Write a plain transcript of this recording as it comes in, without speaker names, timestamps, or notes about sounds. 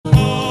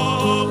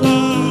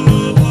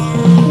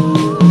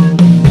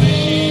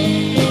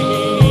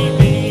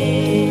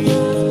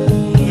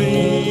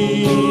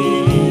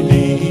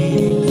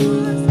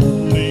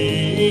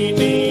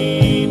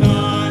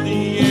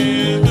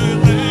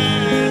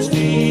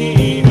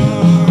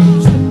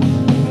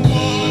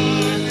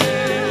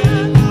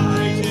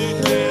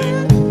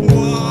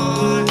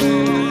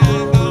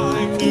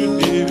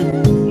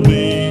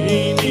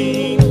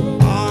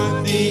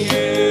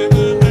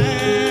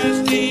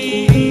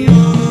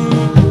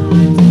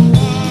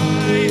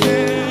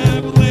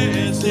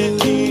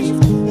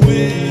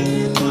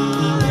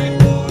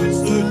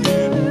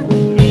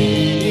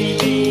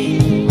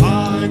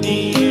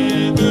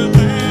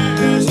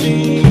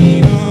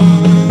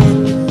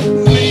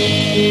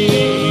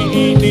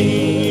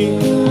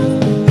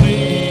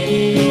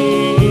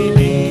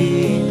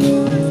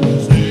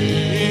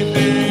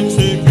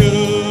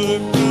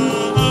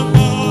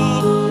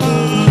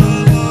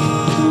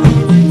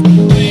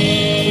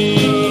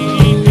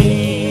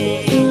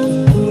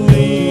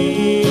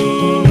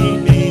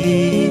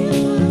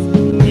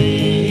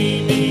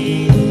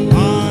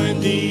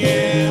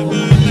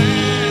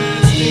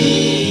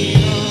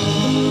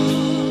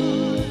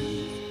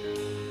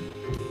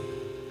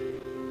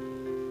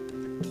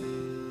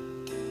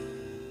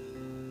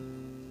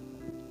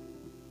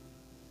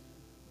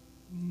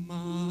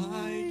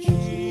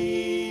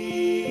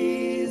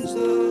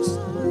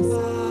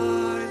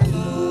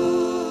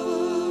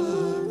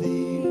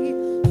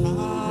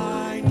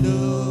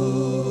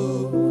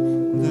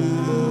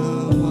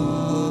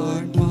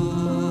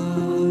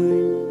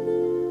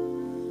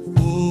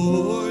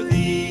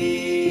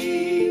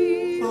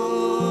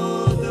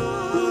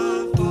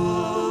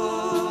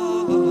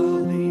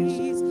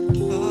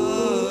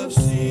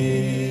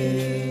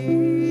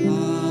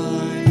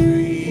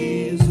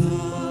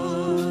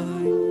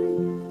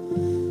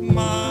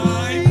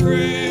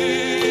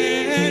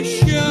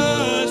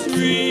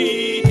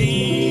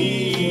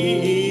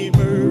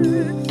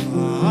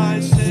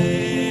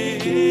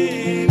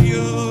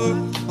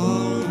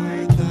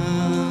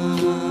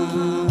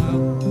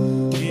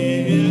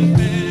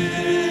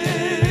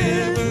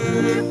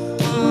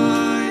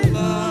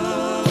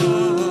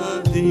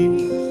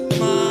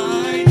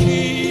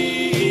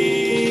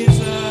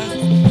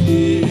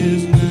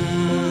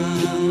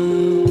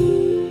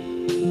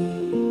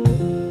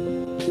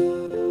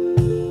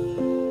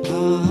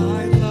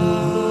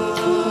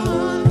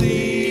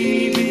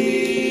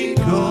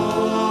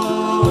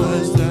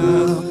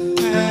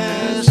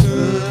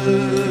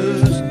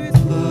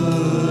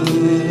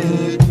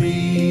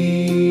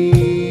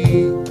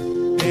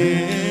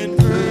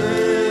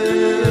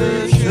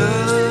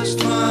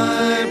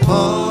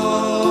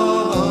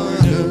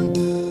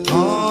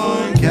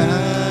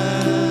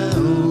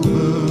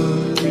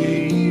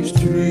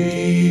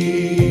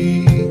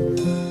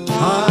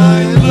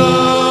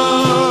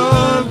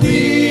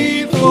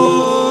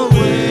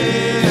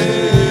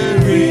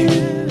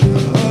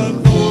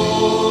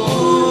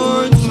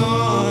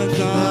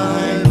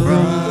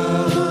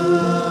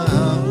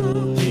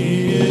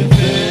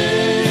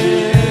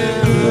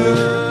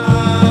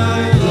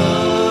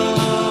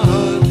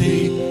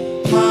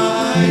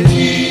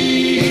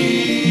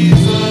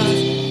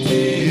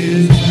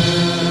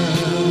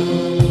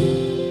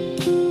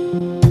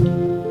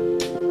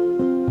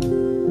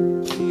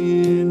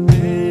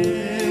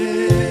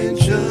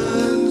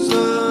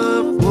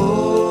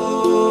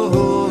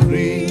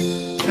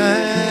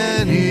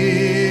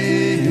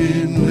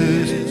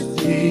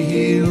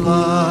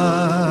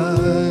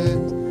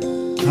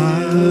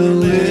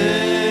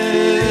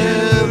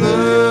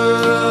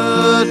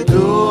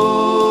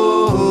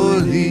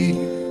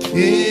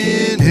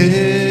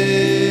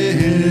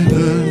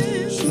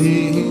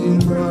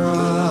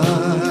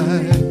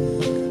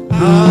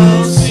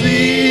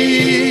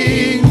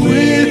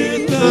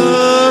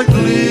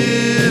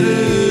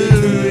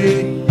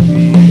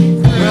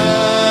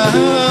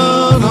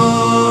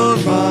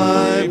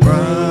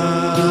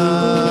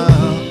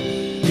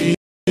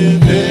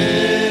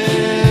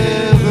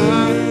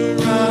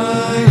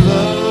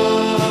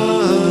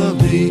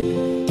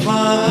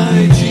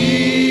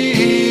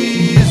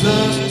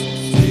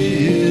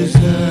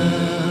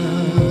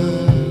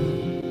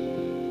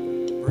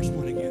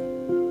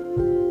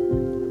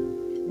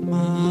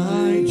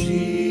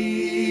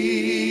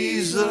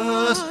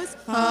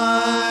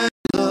I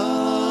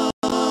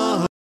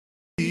love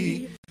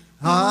thee.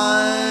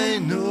 I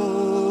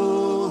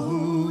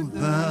know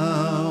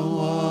thou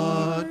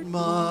art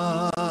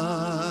mine.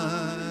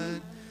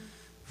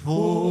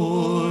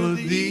 For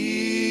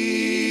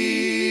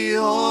thee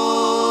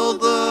all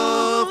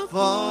the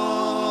follies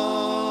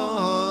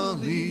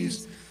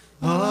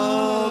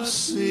of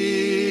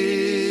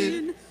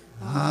sin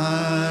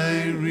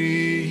I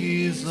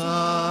resign.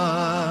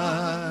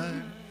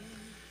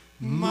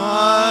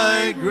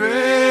 My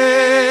gracious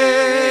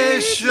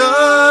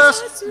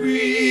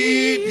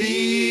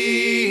Redeemer,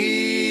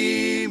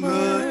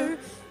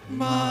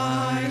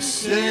 my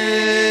Savior,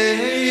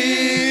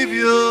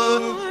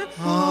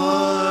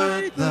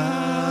 art thou.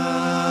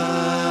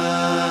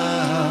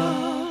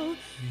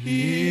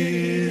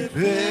 If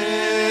ever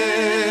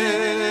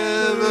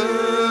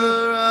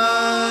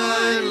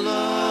I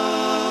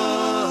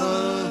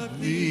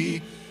love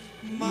thee,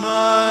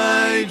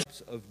 my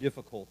of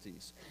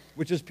difficulties,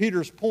 which is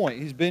Peter's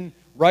point. He's been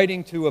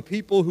writing to a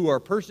people who are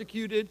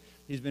persecuted.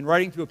 He's been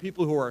writing to a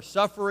people who are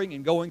suffering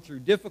and going through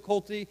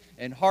difficulty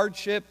and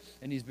hardship,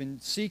 and he's been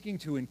seeking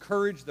to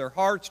encourage their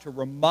hearts, to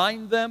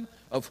remind them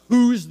of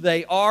whose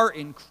they are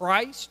in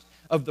Christ,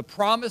 of the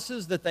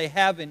promises that they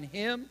have in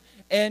Him,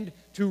 and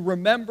to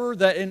remember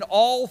that in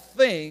all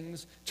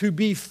things to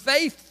be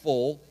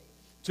faithful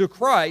to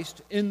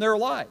Christ in their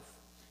life.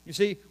 You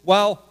see,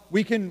 while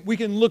we can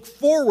look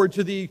forward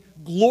to the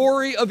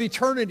glory of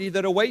eternity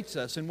that awaits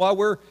us, and while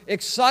we're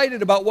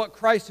excited about what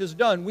Christ has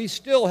done, we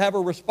still have a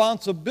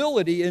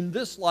responsibility in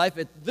this life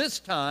at this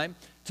time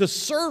to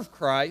serve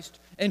Christ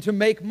and to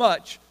make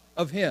much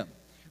of Him.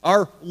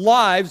 Our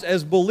lives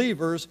as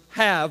believers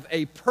have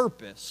a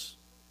purpose,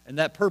 and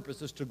that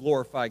purpose is to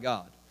glorify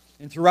God.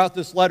 And throughout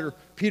this letter,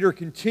 Peter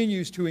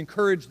continues to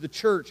encourage the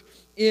church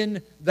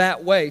in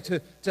that way, to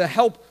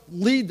help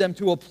lead them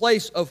to a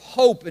place of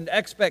hope and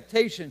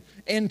expectation,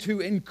 and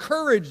to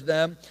encourage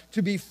them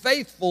to be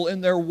faithful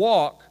in their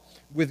walk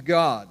with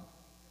God.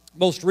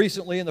 Most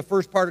recently, in the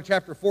first part of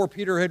chapter 4,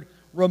 Peter had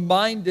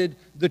reminded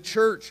the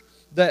church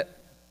that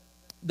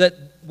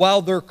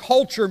while their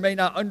culture may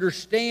not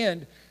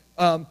understand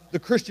the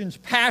Christian's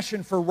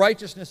passion for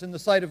righteousness in the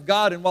sight of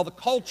God, and while the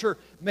culture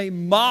may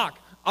mock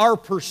our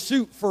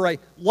pursuit for a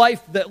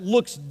life that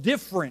looks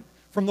different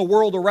from the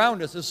world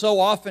around us, as so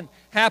often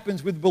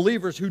happens with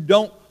believers who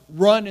don't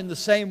run in the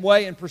same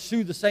way and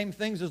pursue the same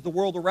things as the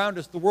world around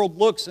us. The world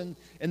looks and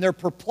they're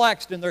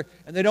perplexed and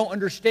they don't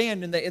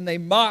understand, and they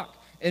mock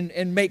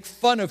and make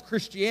fun of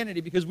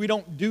Christianity because we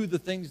don't do the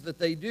things that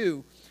they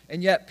do.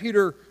 And yet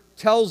Peter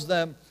tells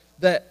them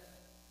that,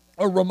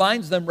 or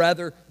reminds them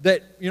rather,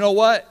 that, you know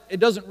what, it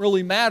doesn't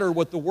really matter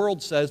what the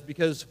world says,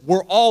 because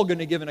we're all going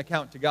to give an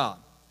account to God.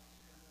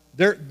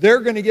 They're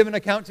going to give an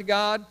account to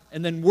God,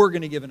 and then we're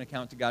going to give an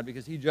account to God,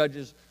 because He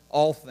judges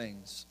all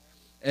things.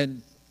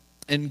 And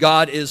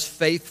God is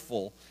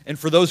faithful. And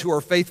for those who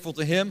are faithful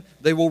to Him,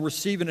 they will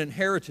receive an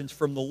inheritance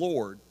from the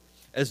Lord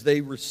as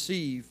they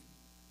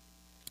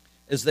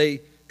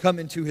come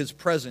into His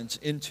presence,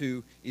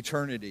 into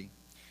eternity.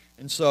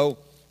 And so,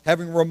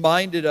 having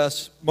reminded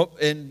us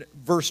in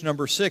verse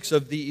number 6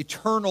 of the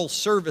eternal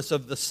service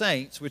of the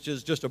saints, which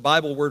is just a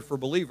Bible word for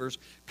believers,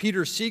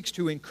 Peter seeks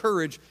to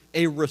encourage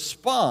a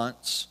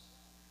response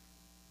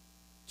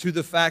to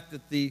the fact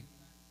that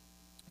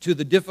to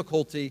the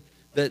difficulty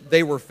that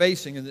they were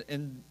facing,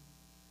 and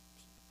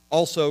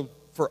also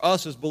for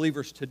us as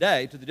believers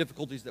today, to the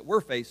difficulties that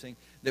we're facing,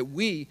 that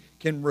we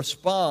can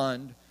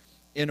respond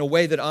in a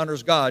way that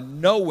honors God,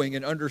 knowing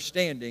and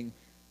understanding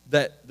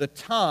that the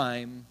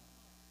time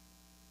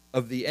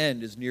of the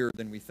end is nearer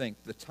than we think.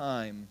 The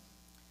time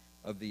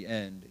of the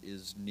end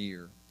is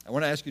near. I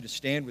want to ask you to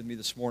stand with me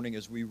this morning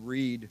as we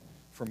read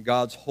from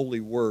God's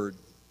holy word,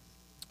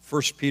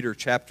 1 Peter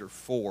chapter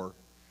 4,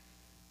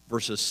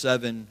 verses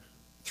 7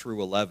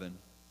 through 11.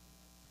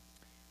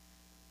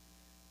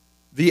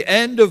 The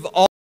end of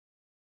all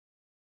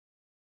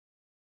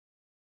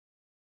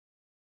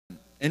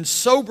and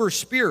sober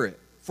spirit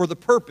for the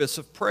purpose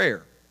of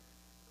prayer.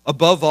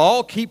 Above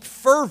all, keep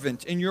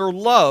fervent in your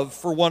love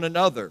for one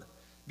another,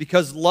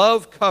 because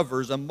love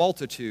covers a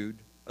multitude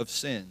of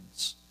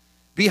sins.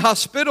 Be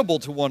hospitable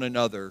to one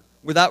another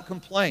without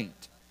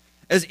complaint.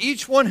 As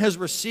each one has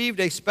received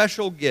a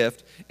special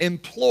gift,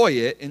 employ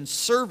it in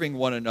serving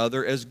one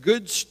another as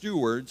good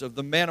stewards of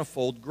the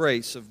manifold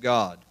grace of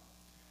God.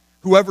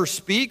 Whoever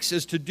speaks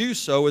is to do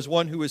so as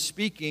one who is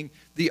speaking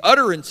the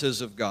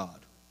utterances of God.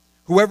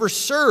 Whoever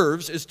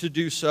serves is to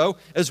do so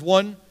as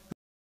one who is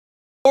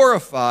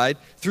glorified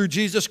through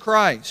Jesus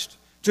Christ,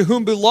 to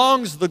whom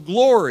belongs the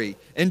glory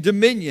and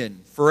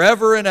dominion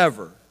forever and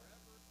ever.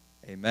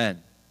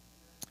 Amen.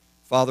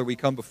 Father, we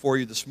come before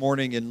you this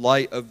morning in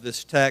light of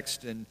this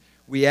text, and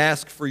we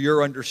ask for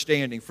your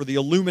understanding, for the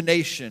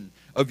illumination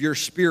of your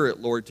Spirit,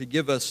 Lord, to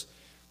give us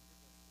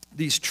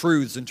these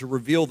truths and to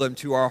reveal them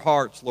to our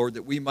hearts, Lord,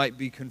 that we might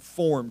be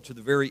conformed to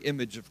the very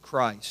image of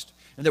Christ,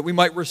 and that we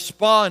might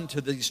respond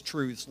to these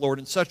truths, Lord,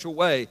 in such a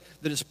way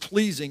that is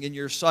pleasing in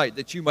your sight,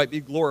 that you might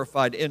be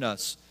glorified in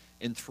us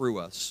and through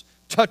us.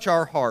 touch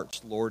our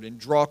hearts, Lord, and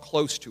draw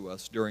close to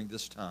us during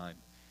this time.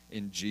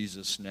 In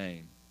Jesus'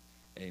 name,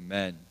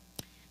 amen.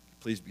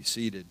 Please be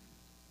seated.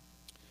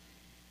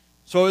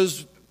 So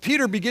as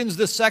Peter begins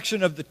this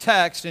section of the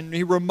text, and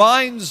he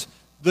reminds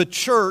the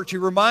church, he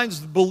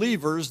reminds the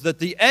believers that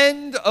the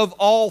end of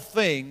all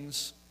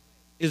things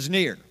is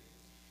near.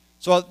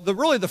 So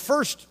really the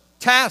first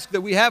task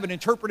that we have in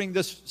interpreting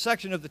this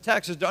section of the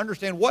text is to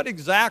understand what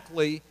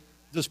exactly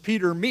does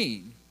Peter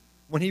mean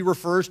when he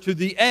refers to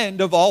the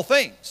end of all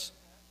things.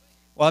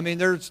 Well, I mean,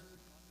 there's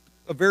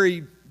a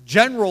very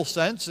general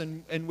sense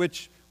in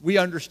which we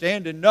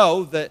understand and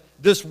know that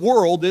this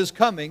world is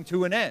coming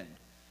to an end.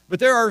 But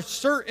there are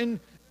certain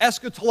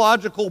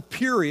eschatological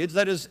periods,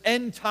 that is,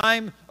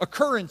 end-time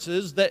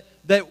occurrences that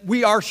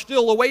we are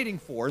still awaiting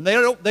for. And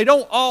they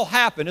don't all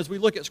happen, as we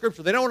look at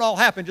Scripture, they don't all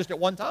happen just at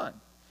one time.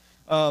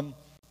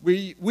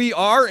 We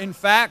are, in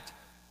fact,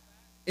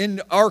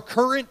 in our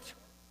current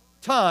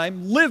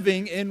time,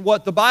 living in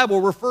what the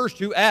Bible refers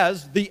to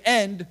as the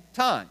end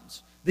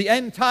times. The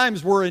end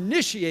times were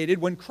initiated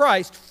when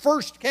Christ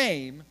first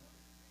came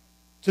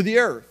to the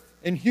earth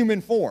in human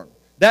form.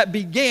 That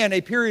began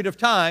a period of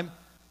time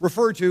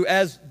referred to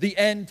as the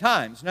end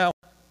times. Now,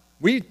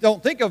 we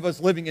don't think of us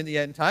living in the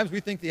end times. We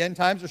think the end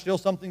times are still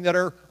something that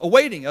are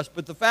awaiting us.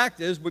 But the fact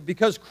is,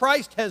 because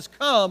Christ has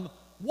come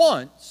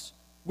once,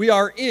 we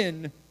are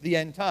in the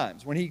end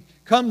times. When He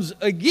comes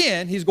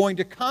again, He's going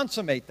to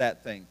consummate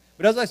that thing.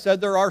 But as I said,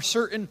 there are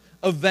certain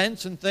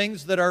events and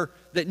things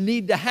that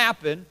need to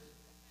happen.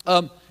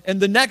 And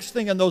the next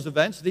thing in those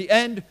events, the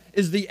end,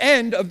 is the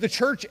end of the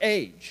church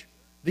age.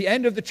 The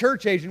end of the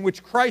church age in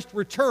which Christ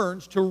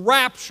returns to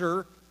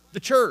rapture the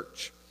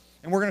church.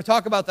 And we're going to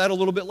talk about that a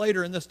little bit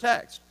later in this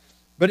text.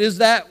 But is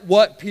that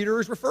what Peter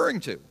is referring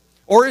to?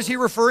 Or is he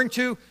referring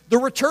to the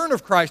return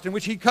of Christ, in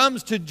which He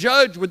comes to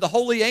judge with the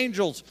holy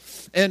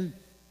angels and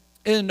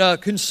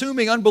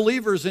consuming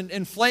unbelievers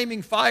in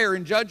flaming fire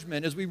and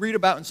judgment, as we read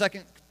about in 2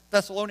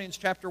 Thessalonians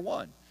chapter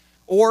 1?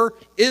 Or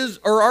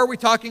are we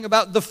talking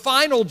about the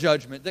final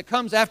judgment that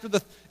comes after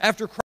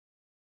Christ,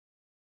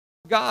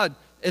 God,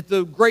 at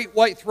the great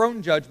white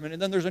throne judgment,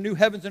 and then there's a new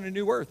heavens and a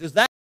new earth? Is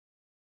that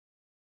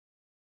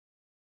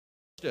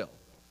still?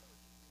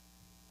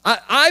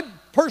 I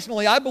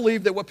personally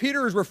believe that what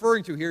Peter is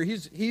referring to here,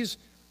 he's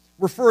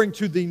referring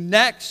to the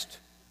next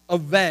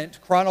event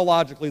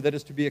chronologically that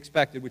is to be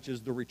expected, which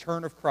is the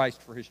return of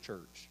Christ for His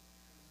church.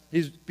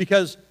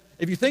 Because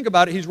if you think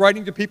about it, he's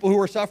writing to people who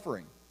are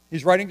suffering.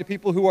 He's writing to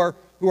people who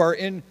are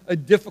in a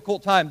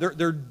difficult time.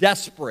 They're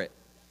desperate.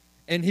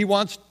 And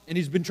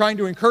he's been trying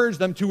to encourage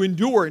them to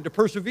endure and to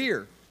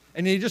persevere.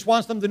 And he just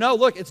wants them to know,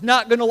 look, it's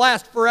not going to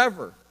last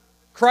forever.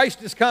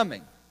 Christ is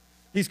coming.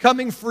 He's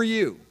coming for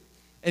you.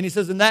 And he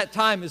says, and that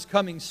time is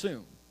coming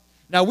soon.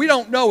 Now, we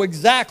don't know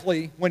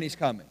exactly when He's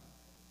coming,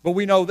 but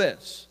we know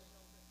this.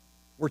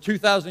 We're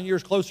 2,000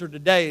 years closer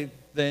today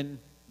than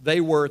they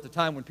were at the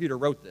time when Peter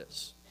wrote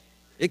this.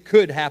 It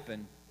could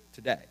happen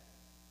today.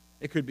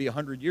 It could be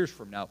 100 years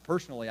from now.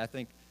 Personally, I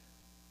think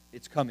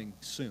it's coming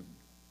soon.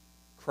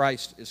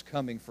 Christ is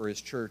coming for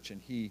His church,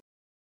 and His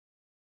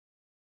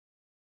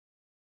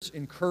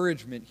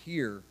encouragement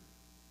here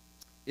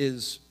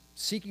is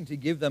seeking to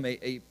give them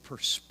a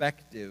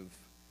perspective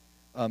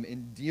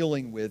in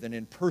dealing with and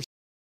in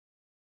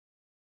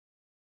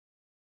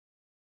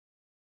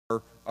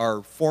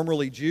are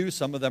formerly Jews.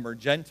 Some of them are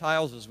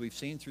Gentiles, as we've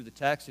seen through the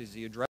text, as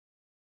he addresses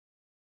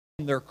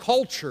from their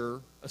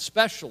culture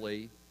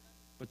especially,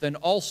 but then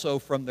also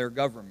from their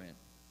government.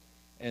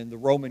 And the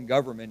Roman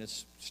government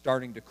is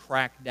starting to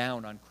crack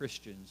down on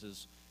Christians,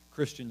 as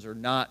Christians are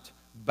not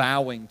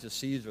bowing to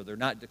Caesar. They're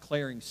not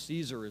declaring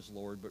Caesar as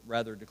Lord, but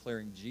rather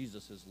declaring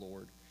Jesus as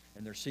Lord.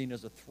 And they're seen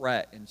as a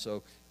threat. And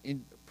so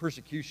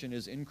persecution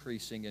is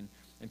increasing. And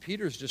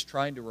Peter's just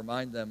trying to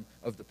remind them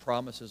of the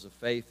promises of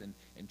faith and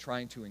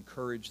trying to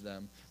encourage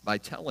them by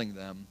telling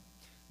them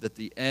that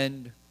the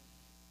end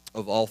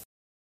of all things.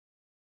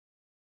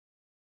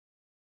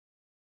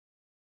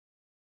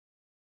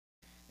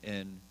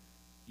 And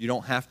you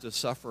don't have to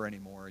suffer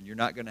anymore, and you're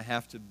not going to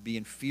have to be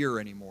in fear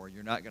anymore.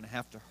 You're not going to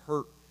have to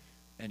hurt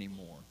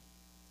anymore.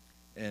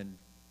 And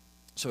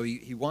so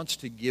he wants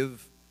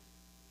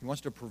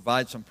to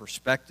provide some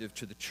perspective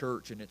to the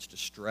church in its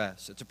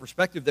distress. It's a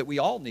perspective that we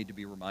all need to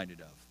be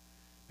reminded of,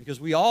 because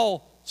we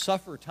all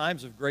suffer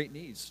times of great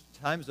needs,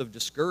 times of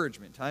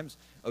discouragement, times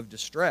of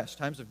distress,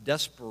 times of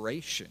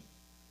desperation.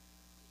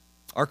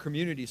 Our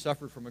community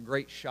suffered from a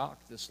great shock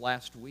this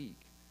last week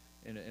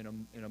in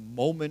a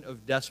moment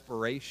of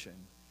desperation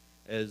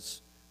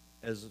as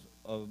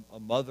a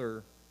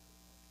mother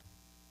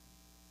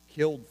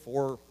killed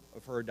 4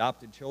 of her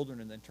adopted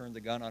children and then turned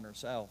the gun on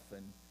herself.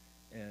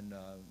 And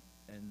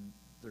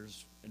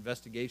there's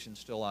investigations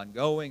still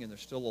ongoing, and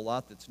there's still a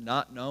lot that's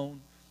not known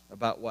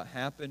about what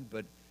happened.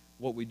 But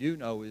what we do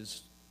know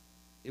is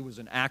it was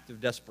an act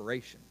of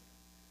desperation.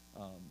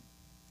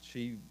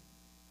 She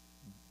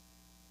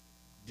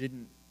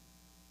didn't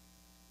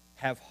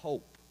have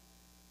hope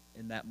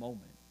in that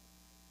moment.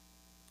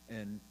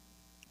 And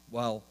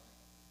while,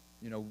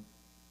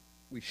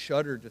 we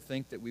shudder to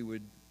think that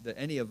that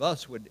any of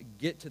us would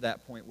get to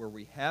that point where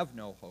we have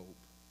no hope,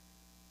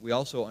 we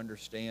also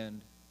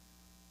understand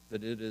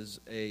that it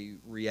is a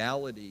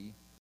reality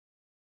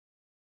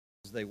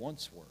as they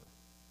once were.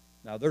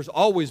 Now, there's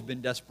always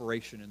been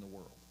desperation in the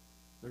world.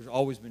 There's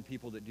always been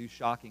people that do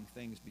shocking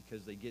things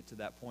because they get to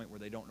that point where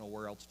they don't know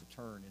where else to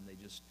turn, and they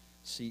just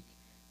seek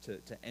to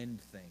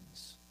end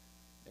things.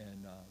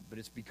 But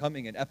it's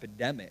becoming an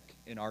epidemic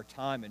in our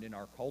time and in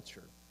our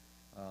culture.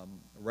 I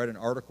read an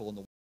article in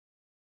the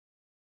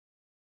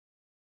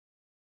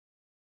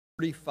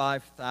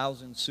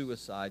 35,000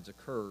 suicides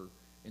occur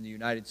in the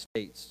United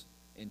States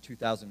in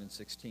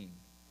 2016,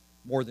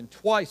 more than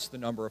twice the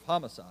number of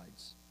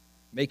homicides,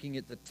 making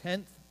it the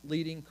 10th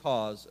leading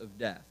cause of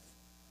death.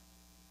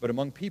 But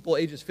among people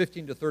ages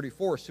 15 to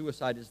 34,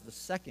 suicide is the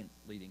second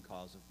leading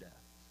cause of death.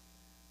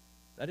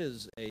 That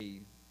is a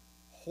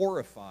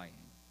horrifying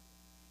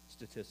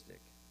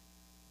statistic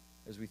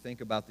as we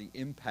think about the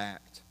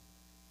impact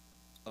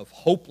of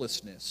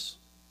hopelessness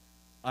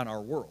on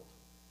our world.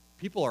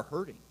 People are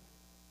hurting.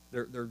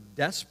 They're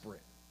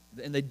desperate,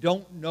 and they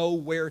don't know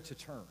where to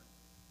turn.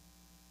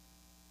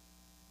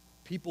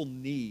 People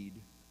need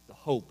the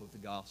hope of the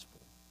gospel.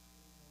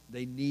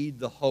 They need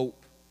the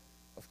hope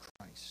of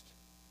Christ.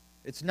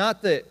 It's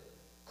not that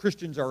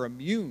Christians are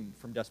immune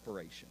from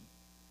desperation.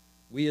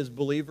 We as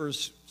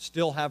believers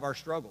still have our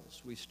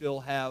struggles. We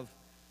still have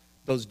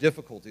those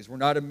difficulties. We're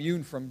not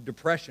immune from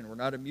depression. We're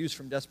not immune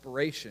from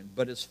desperation.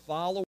 But as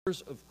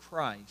followers of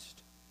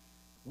Christ,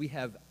 we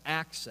have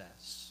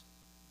access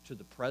to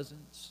the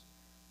presence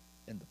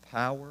and the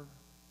power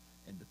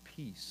and the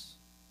peace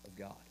of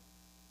God.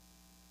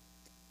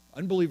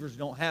 Unbelievers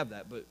don't have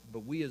that,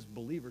 but we as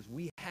believers,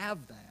 we have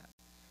that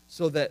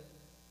so that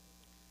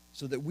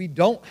we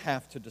don't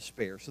have to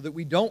despair, so that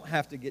we don't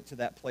have to get to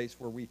that place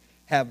where we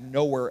have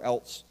nowhere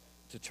else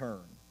to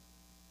turn.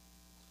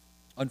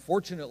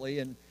 Unfortunately,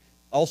 and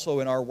also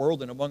in our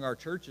world and among our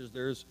churches,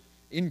 there's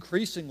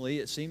increasingly,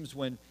 it seems,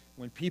 when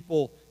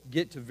people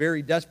get to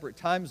very desperate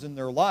times in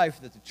their life,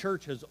 that the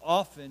church has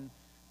often,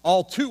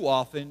 all too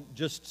often,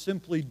 just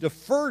simply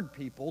deferred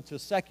people to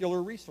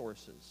secular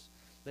resources.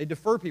 They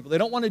defer people. They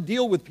don't want to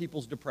deal with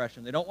people's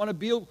depression. They don't want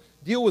to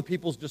deal with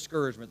people's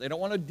discouragement. They don't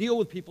want to deal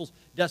with people's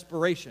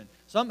desperation.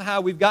 Somehow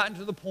we've gotten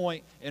to the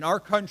point in our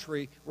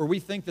country where we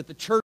think that the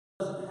church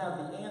doesn't have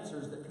the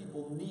answers that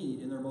people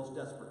need in their most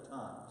desperate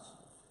times.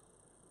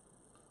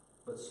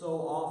 But so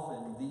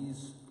often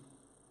these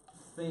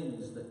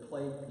things that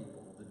plague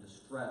people, the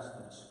distress,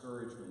 the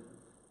discouragement,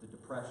 the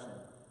depression,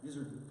 these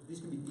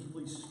can be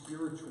deeply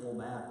spiritual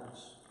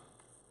matters.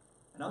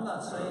 And I'm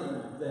not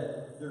saying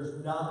that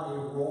there's not a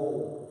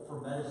role for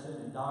medicine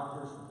and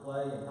doctors to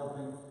play in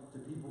helping to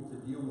people to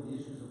deal with the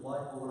issues of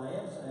life. But what I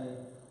am saying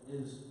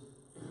is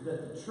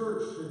that the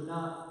church should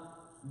not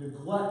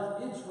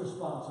neglect its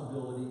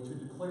responsibility to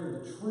declare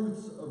the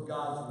truths of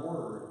God's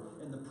Word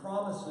and the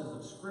promises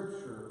of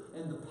Scripture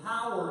and the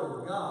power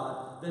of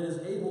God that is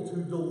able to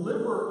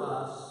deliver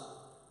us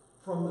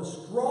from the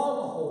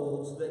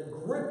strongholds that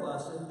grip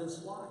us in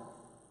this life.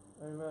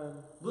 Amen.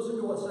 Listen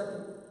to what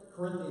 2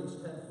 Corinthians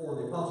 10:4,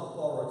 the Apostle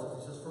Paul writes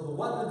this. He says, "For the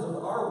weapons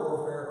of our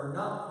warfare are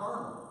not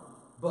carnal,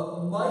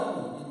 but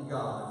mighty in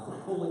God for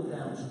pulling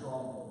down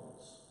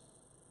strongholds."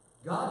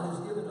 God has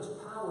given us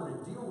power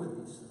to deal with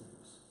these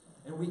things.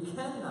 And we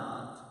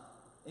cannot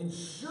and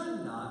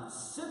should not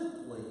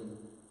simply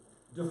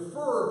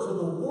defer to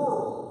the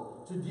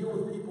world to deal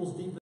with people's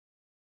deepest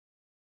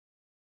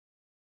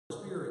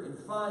spirit and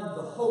find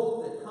the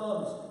hope that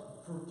comes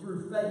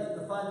through faith,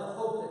 to find the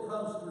hope that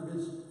comes through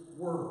His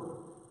Word.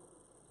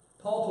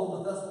 Paul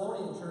told the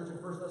Thessalonian church in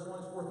 1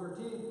 Thessalonians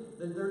 4:13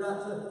 that they're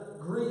not to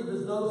grieve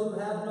as those who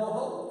have no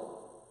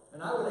hope.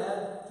 And I would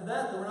add to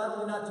that we're not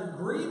only not to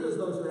grieve as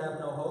those who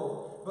have no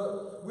hope,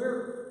 but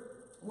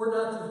we're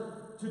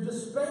not to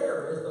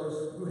despair as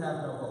those who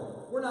have no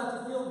hope. We're not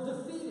to feel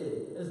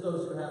defeated as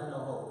those who have no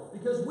hope.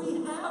 Because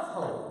we have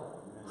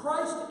hope.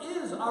 Christ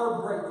is our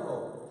great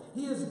hope.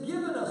 He has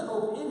given us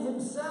hope in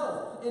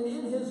Himself and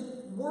in His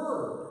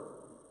Word.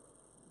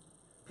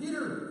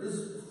 Peter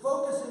is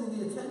focusing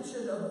the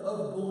attention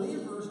of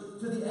believers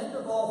to the end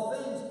of all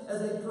things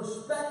as a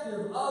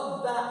perspective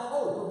of that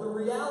hope, of the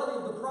reality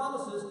of the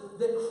promises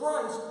that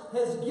Christ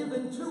has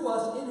given to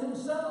us in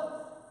Himself.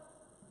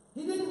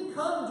 He didn't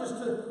come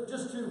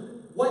just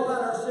to wipe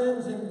out our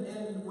sins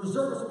and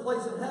reserve us a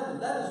place in heaven.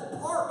 That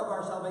is part of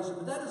our salvation,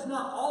 but that is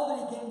not all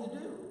that He came to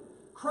do.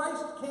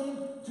 Christ came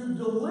to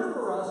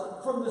deliver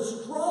us from the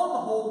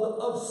stronghold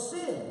of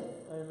sin.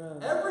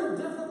 Amen. Every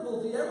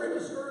difficulty, every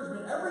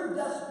discouragement, every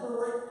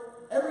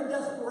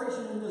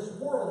desperation in this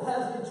world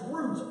has its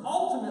roots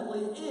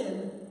ultimately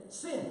in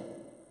sin.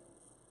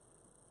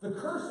 The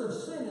curse of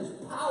sin is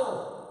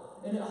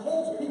powerful, and it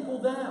holds people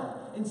down.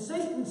 And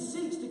Satan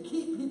seeks to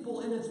keep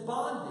people in its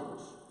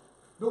bondage.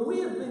 But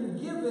we have been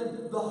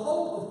given the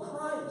hope of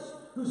Christ,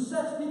 who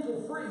sets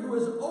people free, who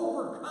has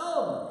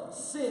overcome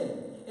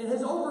sin and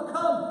has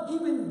overcome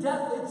even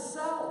death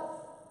itself.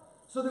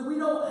 So that we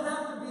don't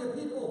have to be a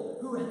people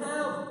who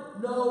have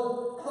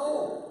no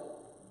hope.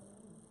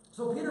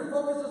 So Peter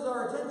focuses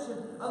our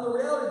attention on the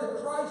reality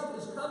that Christ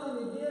is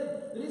coming again,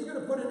 that He's going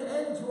to put an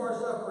end to our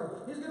suffering.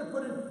 He's going to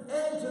put an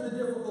end to the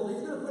difficulty.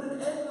 He's going to put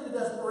an end to the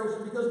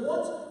desperation, because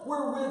once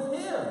we're with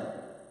Him,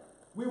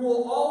 we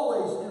will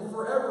always and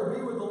forever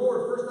be with the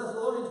Lord. 1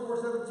 Thessalonians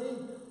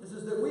 4:17, it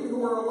says that we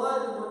who are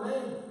alive and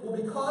remain will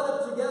be caught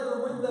up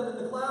together with them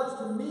in the clouds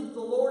to meet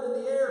the Lord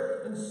in the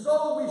air, and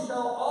so we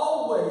shall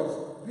always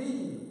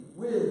be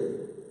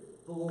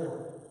with the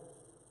Lord.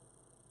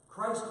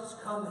 Christ is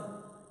coming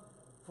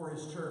for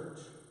His church.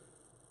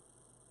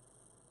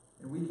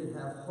 And we can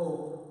have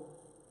hope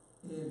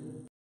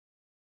in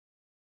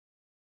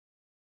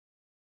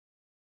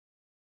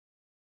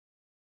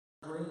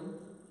dream.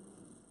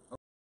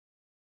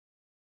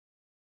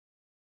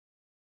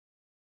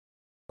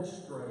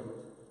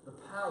 Demonstrate the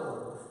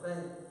power of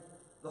faith,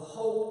 the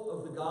hope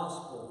of the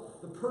gospel,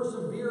 the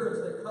perseverance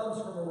that comes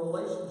from a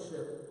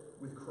relationship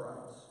with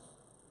Christ.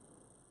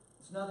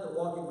 It's not that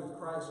walking with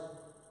Christ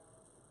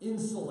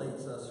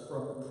insulates us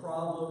from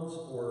problems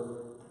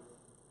or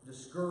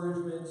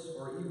discouragements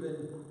or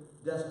even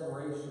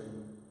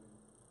desperation.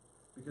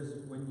 Because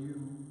when you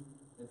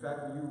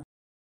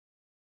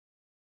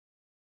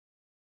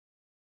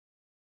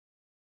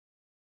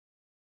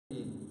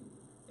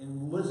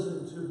and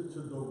listen to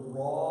the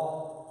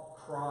raw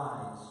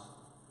cries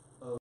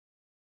of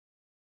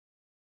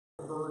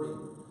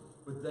hurting,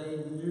 but they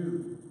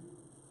knew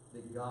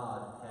that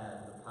God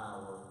had the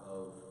power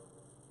of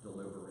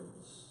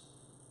deliverance.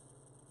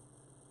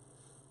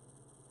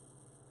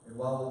 And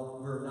while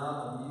we're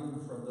not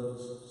immune from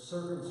those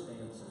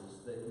circumstances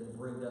that can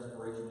bring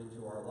desperation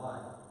into our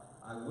life,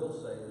 I will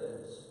say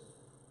this,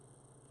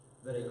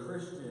 that a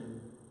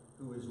Christian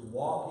who is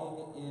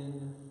walking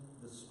in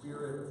the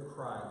Spirit of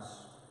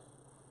Christ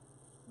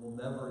will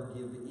never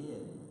give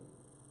in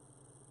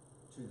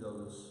to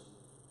those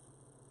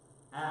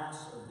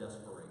acts of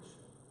desperation.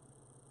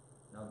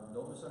 Now,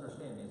 don't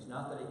misunderstand me. It's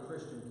not that a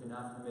Christian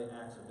cannot commit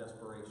acts of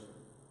desperation.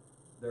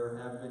 There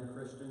have been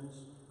Christians,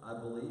 I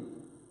believe,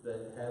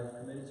 that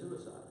have committed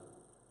suicide.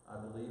 I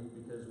believe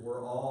because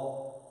we're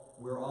all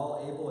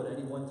able at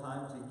any one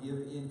time to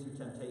give in to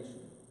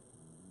temptation.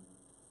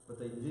 But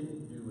they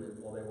didn't do it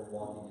while they were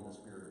walking in the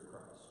Spirit of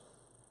Christ.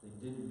 They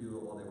didn't do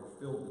it while they were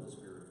filled with the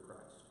Spirit of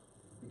Christ.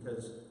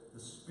 Because the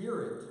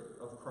Spirit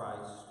of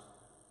Christ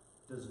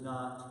does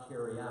not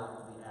carry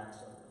out the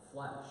acts of the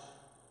flesh.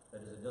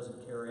 That is, it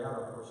doesn't carry out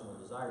our personal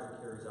desires,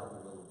 it carries out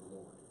the will of the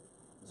Lord.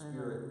 The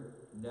Spirit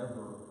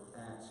never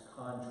acts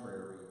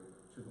contrary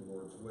to the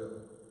Lord's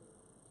will.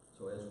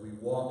 So as we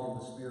walk in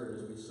the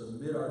Spirit, as we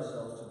submit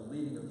ourselves to the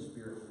leading of the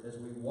Spirit, as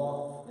we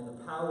walk in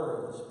the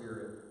power of the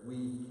Spirit,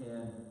 we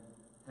can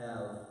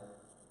have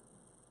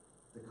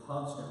the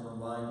constant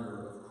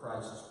reminder of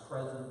Christ's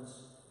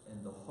presence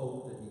and the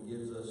hope that He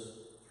gives us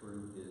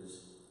through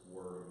His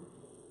Word.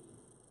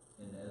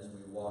 And as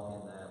we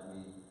walk in that,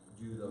 we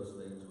do those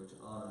things which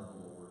honor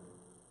the Lord,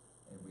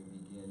 and we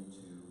begin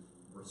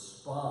to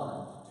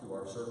respond to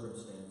our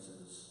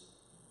circumstances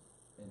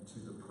and to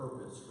the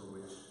purpose for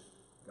which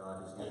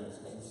God has given us.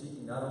 He's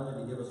seeking not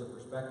only to give us a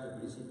perspective,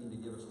 but He's seeking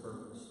to give us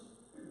purpose.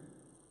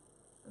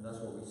 And that's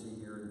what we see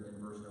here in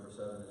verse number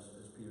 7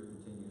 as Peter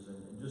continues. And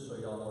just so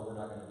y'all know, we're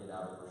not going to get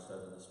out of verse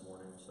 7 this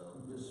morning, so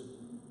just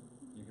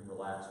you can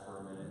relax for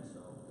a minute.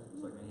 So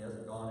it's like, and he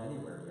hasn't gone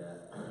anywhere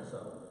yet.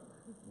 So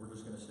we're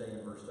just going to stay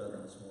in verse 7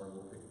 this morning.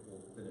 We'll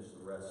finish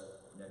the rest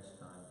next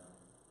time.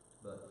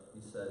 But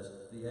he says,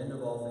 the end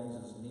of all things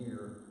is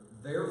near.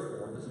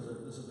 Therefore, this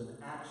is an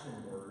action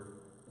word.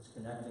 It's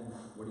connecting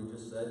what he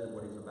just said to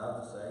what he's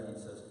about to say. He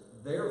says,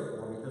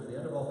 therefore, because the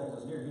end of all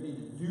things is near, you need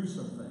to do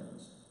some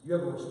things. You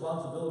have a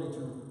responsibility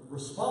to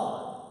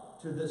respond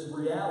to this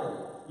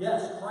reality.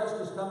 Yes, Christ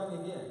is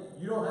coming again.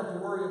 You don't have to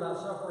worry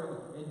about suffering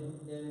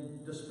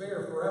and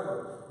despair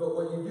forever. But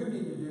what you do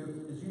need to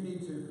do is you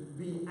need to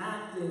be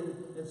acting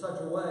in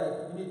such a way,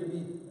 you need to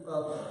be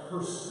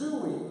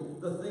pursuing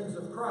the things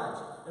of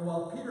Christ. And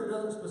while Peter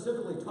doesn't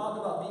specifically talk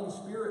about being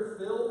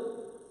Spirit-filled,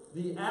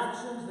 the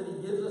actions that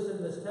he gives us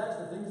in this text,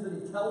 the things that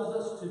he tells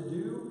us to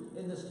do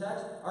in this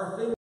text, are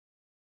things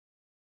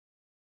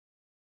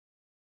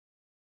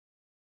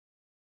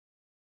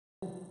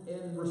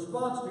in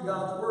response to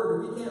God's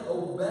Word. And we can't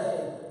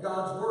obey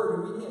God's Word,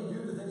 and we can't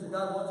do the things that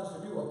God wants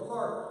us to do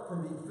apart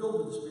from being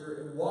filled with the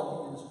Spirit and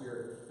walking in the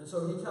Spirit. And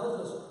so he tells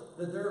us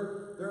that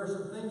there are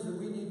some things that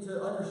we need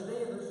to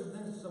understand. There's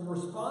some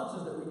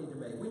responses that we need to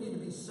make. We need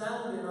to be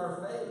sound in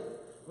our faith.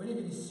 We need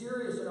to be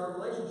serious in our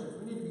relationships.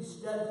 We need to be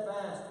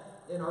steadfast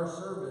in our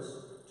service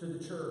to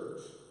the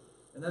church.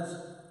 And that's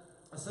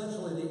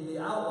essentially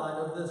the outline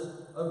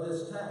of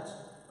this text.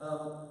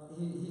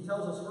 He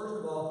tells us, first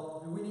of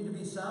all, that we need to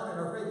be sound in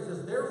our faith. He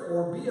says,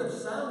 therefore, be of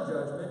sound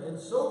judgment and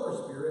sober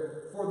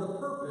spirit for the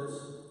purpose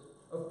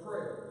of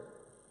prayer.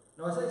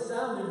 Now, I say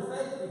sound in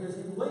faith because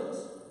he links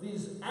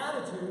these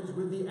attitudes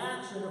with the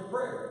action of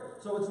prayer.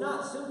 So it's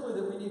not simply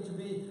that we need to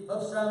be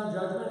of sound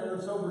judgment and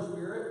of sober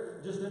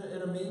spirit, just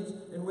in a means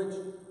in which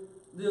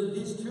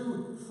these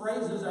two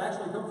phrases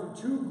actually come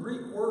from two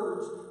Greek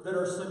words that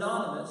are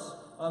synonymous.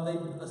 They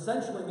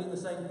essentially mean the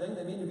same thing.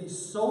 They mean to be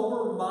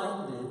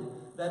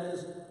sober-minded. That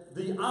is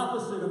the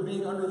opposite of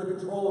being under the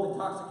control of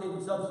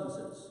intoxicating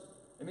substances.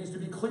 It means to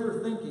be clear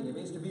thinking. It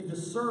means to be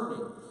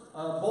discerning.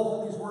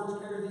 Both of these words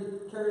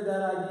carry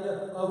that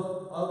idea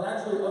of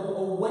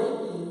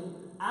awaking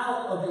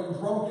out of a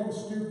drunken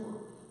stupor.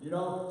 You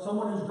know,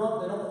 someone who's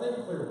drunk, they don't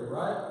think clearly,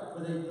 right?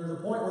 But there's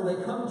a point where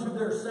they come to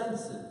their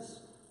senses.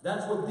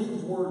 That's what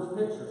these words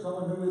picture.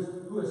 Someone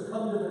who has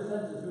come to their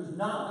senses, who's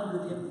not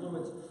under the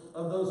influence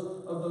of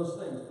those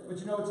things. But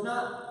you know,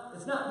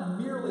 it's not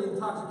merely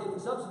intoxicating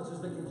substances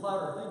that can cloud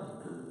our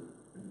thinking.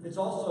 It's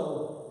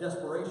also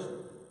desperation,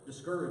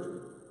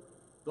 discouragement.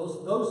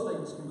 Those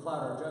things can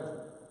cloud our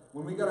judgment.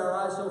 When we get our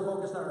eyes so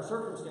focused on our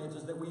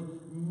circumstances that we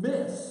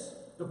miss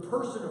the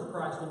person of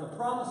Christ and the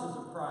promises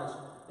of Christ,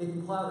 it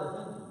can cloud our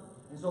thinking.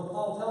 And so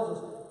Paul tells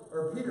us,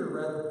 or Peter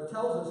rather,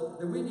 tells us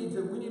that we need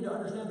to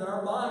understand that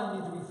our mind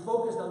needs to be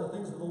focused on the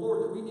things of the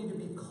Lord, that we need to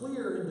be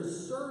clear and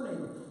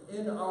discerning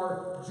in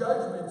our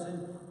judgments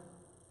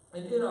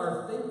and in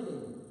our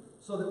thinking,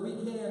 so that we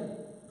can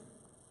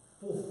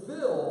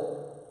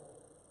fulfill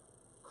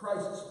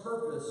Christ's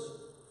purpose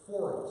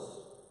for us.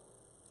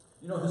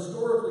 You know,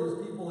 historically,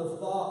 as people have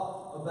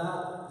thought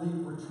about the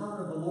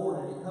return of the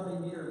Lord and a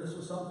coming year, this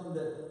was something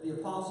that the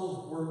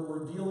apostles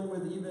were dealing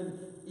with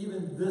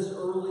even this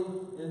early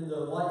in the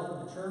life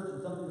of the church,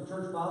 and something the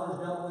church fathers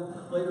dealt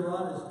with later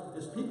on,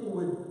 as people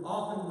would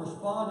often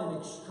respond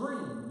in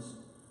extremes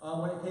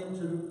when it came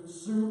to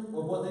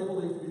what they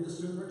believed to be the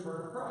soon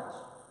return of Christ.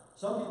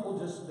 Some people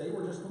they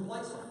were just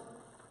complacent.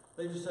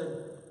 They just said,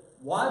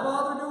 why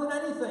bother doing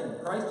anything?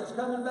 Christ is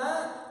coming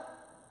back.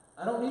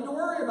 I don't need to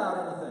worry about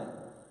anything.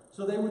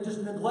 So they would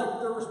just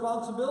neglect their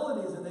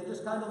responsibilities, and they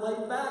just kind of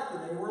laid back,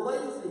 and they were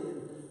lazy,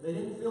 and they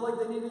didn't feel like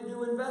they needed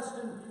to invest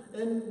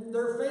in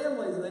their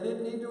families, and they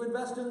didn't need to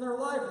invest in their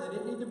life, and they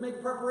didn't need to make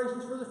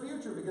preparations for the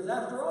future, because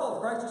after all,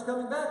 if Christ is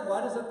coming back,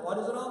 why does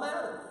it all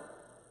matter?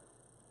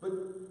 But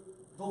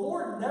the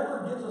Lord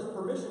never gives us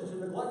permission to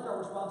neglect our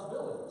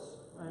responsibilities.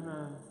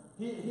 Amen.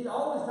 He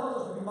always tells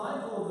us to be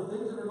mindful of the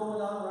things that are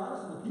going on around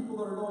us and the people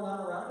that are going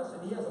on around us,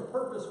 and He has a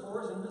purpose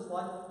for us in this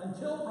life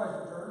until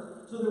Christ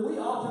returns, so that we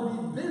ought to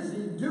be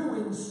busy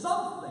doing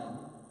something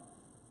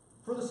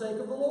for the sake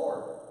of the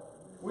Lord.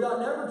 We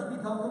ought never to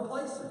become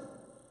complacent.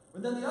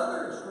 But then the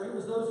other extreme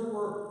is those who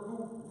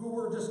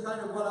were just kind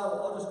of what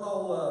I'll just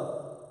call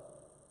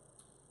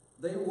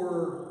they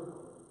were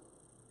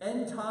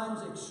end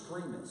times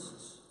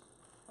extremists.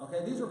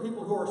 Okay, these are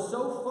people who are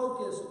so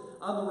focused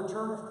on the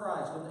return of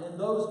Christ and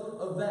those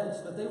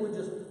events that they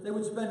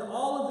would spend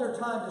all of their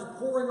time just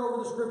poring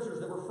over the scriptures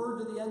that referred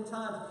to the end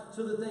times,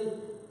 so that they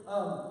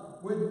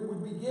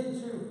would begin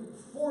to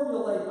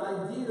formulate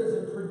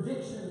ideas and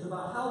predictions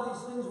about how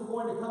these things were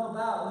going to come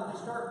about, and then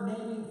they start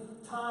naming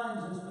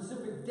times and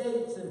specific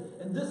dates,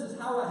 and this is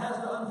how it has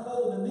to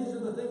unfold, and these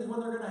are the things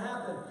when they're going to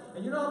happen.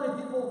 And you know how many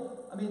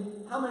people,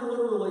 how many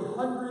literally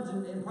hundreds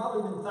and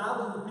probably even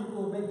thousands of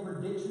people have made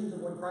predictions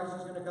of when Christ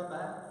is going to come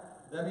back?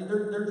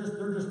 They're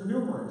just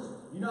numerous.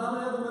 You know how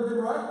many of them have been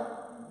right?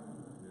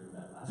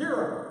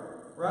 0,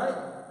 right?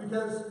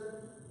 Because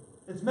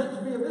it's meant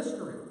to be a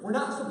mystery. We're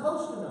not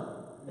supposed to know.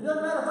 It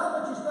doesn't matter how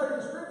much you study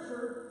the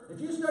Scripture.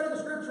 If you study the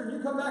Scripture and you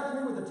come back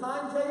to me with a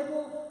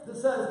timetable that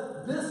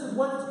says this is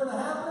when it's going to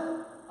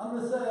happen, I'm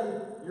going to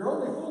say you're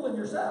only fooling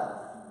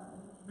yourself.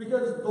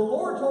 Because the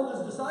Lord told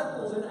His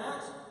disciples in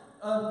Acts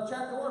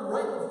chapter 1,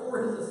 right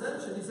before His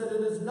ascension, He said,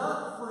 it is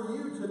not for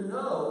you to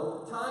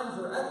know times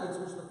or epochs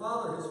which the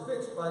Father has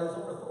fixed by His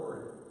own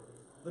authority.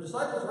 The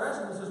disciples were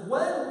asking Him, He says,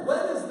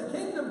 when is the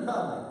kingdom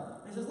coming?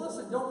 And He says,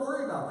 listen, don't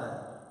worry about that.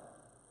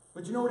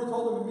 But you know what He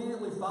told them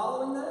immediately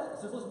following that?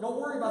 He says, listen, don't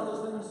worry about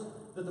those things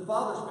that the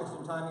Father's fixed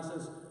in time. He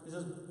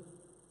says,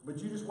 but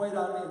you just wait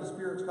on me and the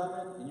Spirit's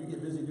coming, and you get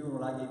busy doing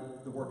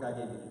the work I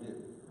gave you to do.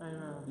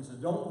 Amen. He says,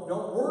 don't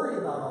worry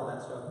about all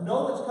that stuff.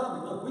 Know it's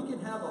coming. Look, we can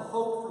have a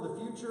hope for the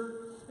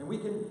future, and we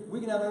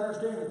can have an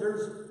understanding that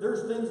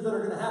there's things that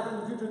are going to happen in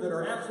the future that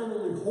are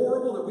absolutely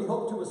horrible that we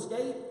hope to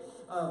escape.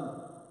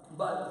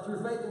 But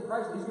through faith in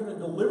Christ, He's going to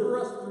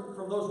deliver us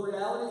from those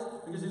realities,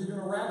 because He's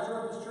going to rapture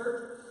up His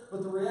church.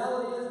 But the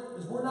reality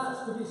is we're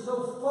not to be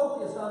so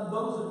focused on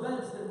those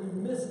events that we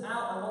miss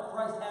out on what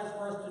Christ has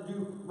for us to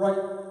do right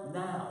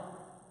now.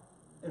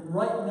 And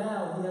right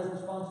now, He has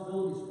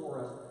responsibilities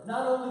for us.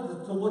 Not only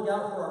to look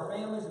out for our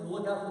families and to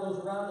look out for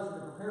those around us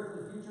and to prepare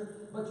for the future,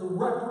 but to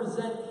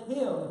represent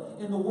Him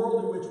in the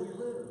world in which we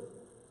live.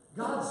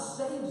 God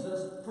saves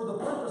us for the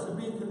purpose of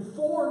being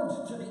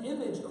conformed to the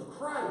image of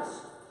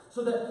Christ,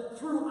 so that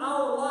through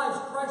our lives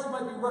Christ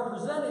might be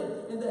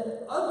represented, and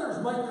that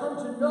others might come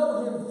to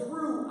know Him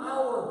through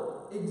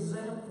our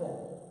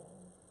example.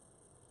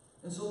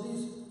 And so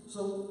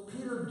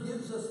Peter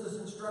gives us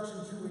this instruction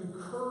to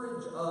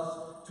encourage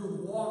us to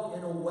walk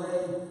in a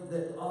way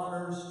that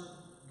honors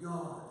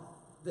God,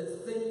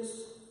 that thinks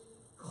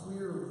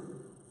clearly.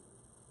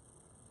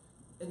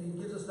 And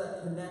he gives us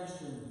that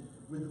connection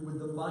with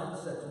the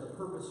mindset to the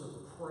purpose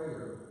of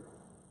prayer,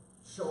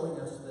 showing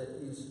us that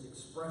he's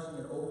expressing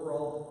an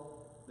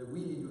overall that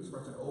we need to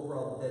express an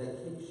overall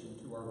dedication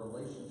to our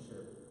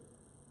relationship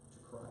to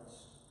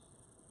Christ.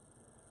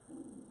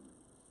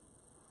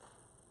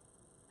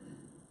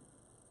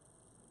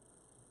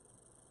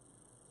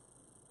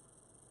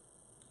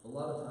 A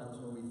lot of times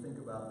when we think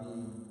about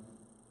being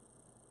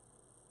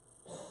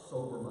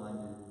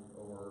sober-minded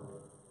or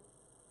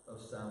of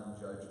sound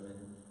judgment,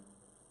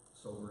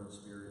 sober in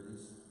spirit,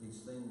 these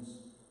things,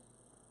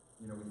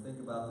 we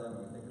think about them,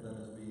 and we think of them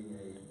as being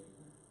a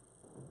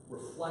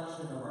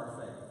reflection of our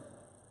faith.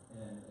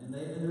 And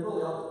they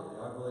really ought to be.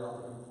 They really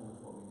ought to influence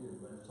what we do.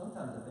 But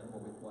sometimes I think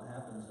what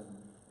happens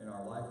in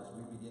our life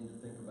is we begin to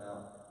think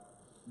about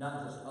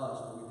not just us,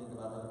 but we think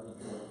about other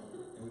people.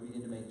 And we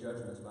begin to make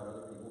judgments about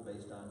other people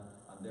based on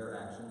their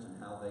actions and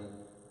how they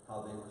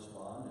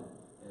respond.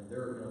 And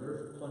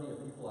there's plenty of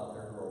people out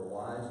there who are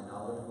wise and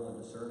knowledgeable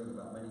and discerning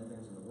about many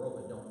things in the world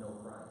but don't know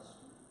Christ.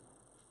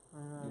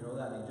 You know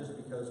that? I mean, just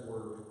because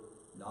we're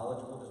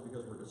knowledgeable, just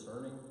because we're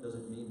discerning,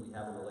 doesn't mean we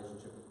have a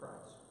relationship with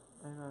Christ.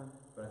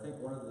 But I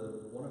think one of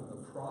the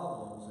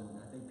problems, and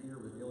I think Peter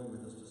was dealing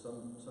with this to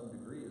some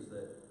degree, is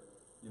that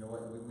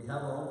we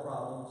have our own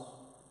problems,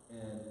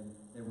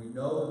 and we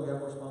know that we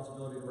have a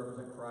responsibility to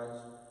represent Christ.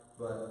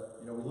 But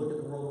we look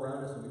at the world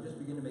around us and we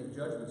just begin to make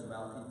judgments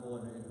about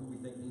people and who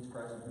we think needs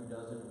Christ and who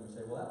doesn't. And we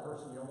say, well, that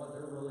person, they're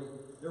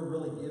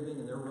really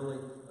giving and they're really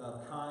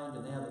kind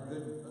and they have a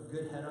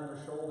good head on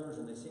their shoulders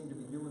and they seem to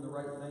be doing the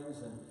right things.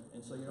 And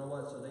so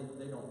so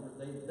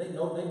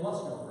they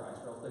must know Christ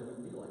or else they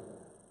wouldn't be like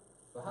that.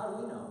 But how do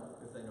we know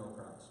if they know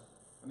Christ?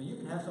 I mean, you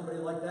can have somebody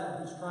like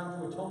that who's trying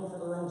to atone for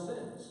their own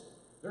sins.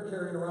 They're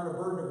carrying around a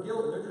burden of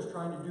guilt and they're just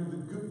trying to do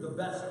the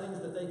best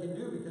things that they can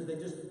do because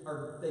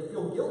they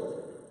feel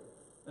guilty.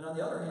 And on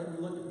the other hand,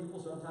 we look at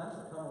people sometimes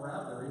that come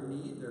around, they're in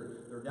need,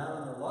 they're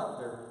down on their luck,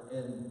 they're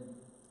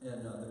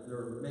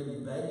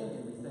maybe begging,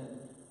 and we think,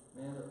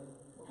 man,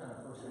 what kind of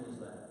person is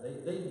that?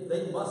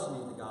 They must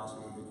need the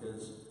gospel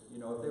because,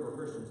 if they were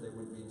Christians, they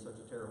wouldn't be in such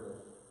a terrible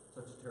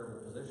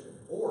position.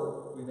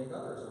 Or we make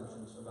other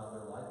assumptions about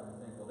their life and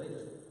we think, well, they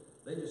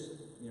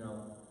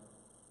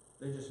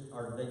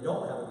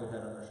don't have a good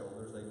head on their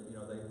shoulders. They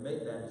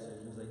make bad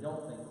decisions. They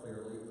don't think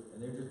clearly,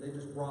 and they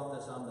just brought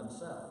this on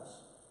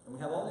themselves. And we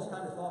have all these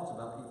kind of thoughts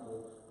about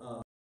people.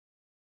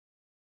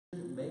 We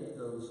shouldn't make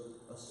those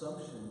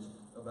assumptions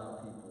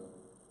about people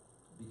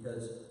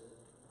because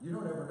you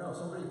don't ever know.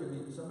 Somebody could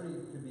be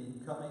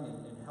coming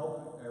and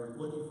helping or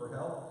looking for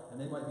help,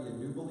 and they might be a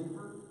new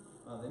believer.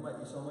 They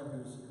might be someone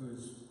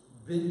who's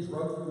been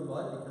drugged through the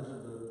mud because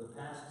of the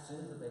past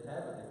sins that they've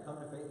had, but they've come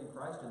to faith in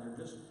Christ, and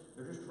they're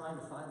just trying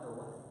to find their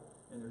way,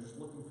 and they're just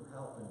looking for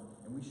help,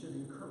 and we should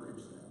encourage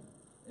them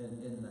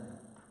in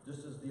that.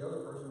 Just as the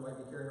other person might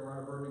be carrying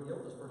around a burden of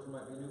guilt, this person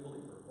might be a new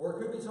believer. Or it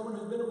could be someone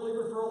who's been a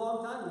believer for a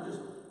long time who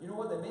just,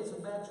 they made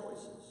some bad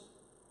choices.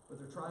 But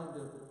they're trying to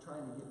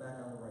get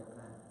back on the right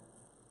path.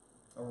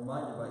 I'm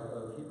reminded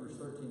of Hebrews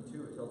 13:2.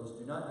 It tells us,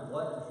 do not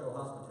neglect to show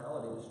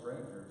hospitality to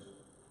strangers,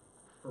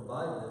 for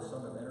by this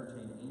some have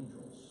entertained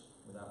angels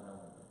without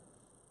knowing them.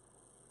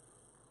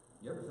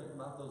 You ever think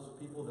about those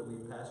people that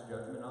we pass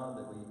judgment on,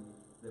 that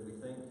we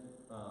think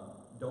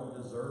don't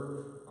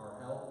deserve our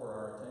help or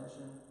our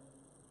attention?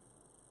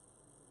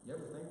 You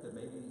ever think that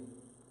maybe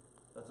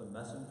that's a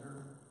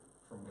messenger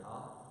from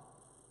God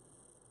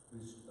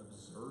who's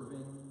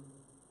observing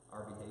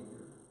our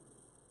behavior?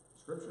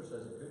 Scripture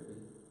says it could be.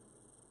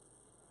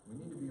 We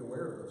need to be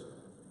aware of those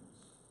kind of things.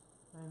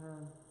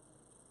 Amen.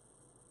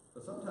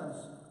 But sometimes,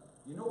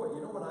 you know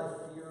what I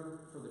fear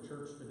for the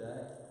church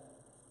today?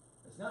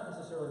 It's not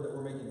necessarily that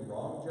we're making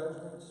wrong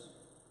judgments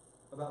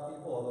about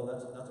people, although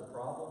that's a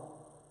problem.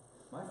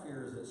 My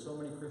fear is that so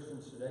many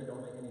Christians today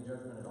don't make any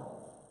judgment at all.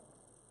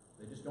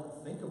 They just don't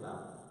think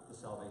about the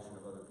salvation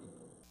of other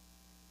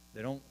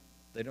people.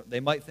 They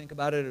might think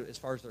about it as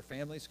far as their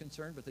family is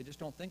concerned, but they just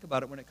don't think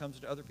about it when it comes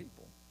to other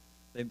people.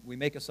 We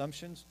make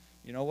assumptions.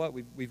 You know what?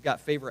 We've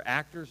got favorite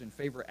actors and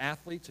favorite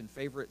athletes and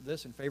favorite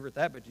this and favorite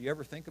that, but do you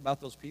ever think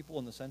about those people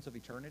in the sense of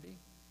eternity?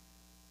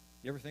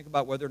 You ever think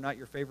about whether or not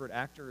your favorite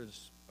actor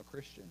is a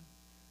Christian?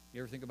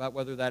 You ever think about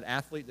whether that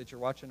athlete that you're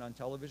watching on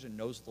television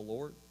knows the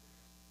Lord?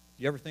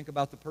 Do you ever think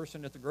about the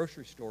person at the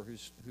grocery store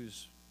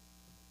who's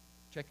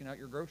checking out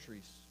your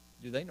groceries?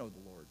 Do they know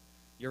the Lord?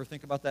 You ever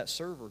think about that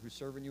server who's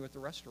serving you at the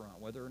restaurant,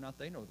 whether or not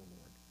they know the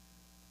Lord?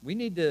 We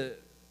need to,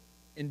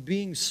 in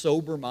being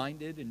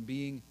sober-minded and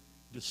being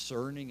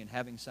discerning and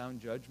having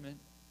sound judgment,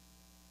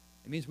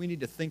 it means we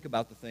need to think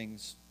about the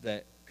things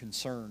that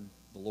concern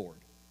the Lord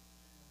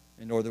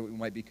in order that we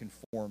might be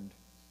conformed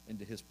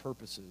into His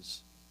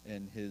purposes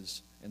and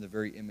the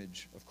very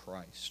image of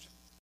Christ.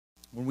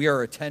 When we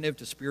are attentive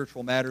to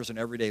spiritual matters in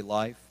everyday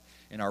life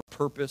and our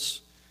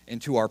purpose,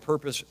 and to our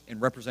purpose in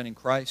representing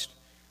Christ,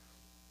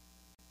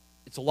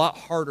 it's a lot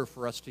harder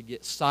for us to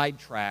get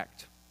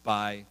sidetracked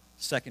by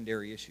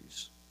secondary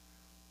issues.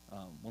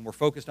 When we're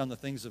focused on the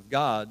things of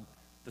God,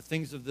 the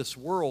things of this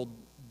world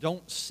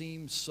don't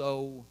seem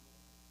so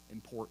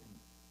important.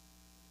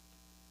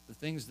 The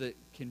things that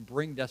can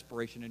bring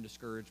desperation and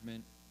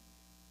discouragement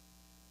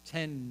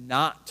tend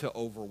not to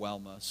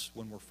overwhelm us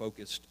when we're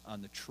focused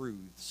on the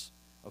truths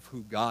of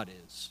who God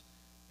is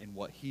and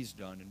what He's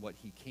done and what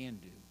He can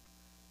do.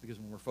 Because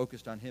when we're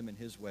focused on Him and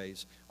His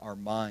ways, our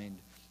mind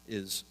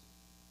is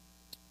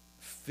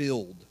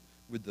filled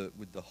with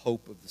the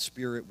hope of the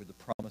Spirit, with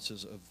the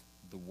promises of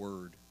the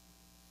Word.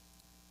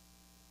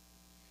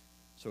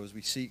 So as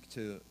we seek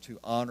to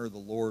honor the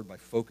Lord by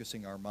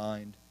focusing our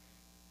mind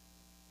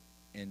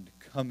and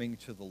coming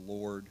to the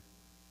Lord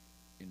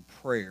in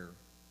prayer,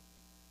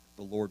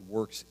 the Lord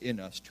works in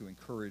us to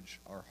encourage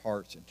our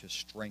hearts and to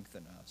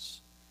strengthen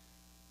us.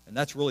 And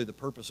that's really the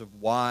purpose of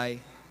why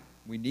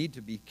we need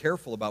to be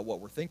careful about what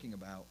we're thinking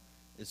about,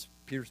 is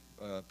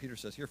Peter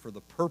says here, for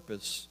the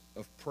purpose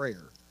of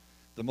prayer.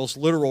 The most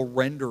literal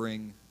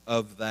rendering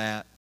of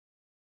that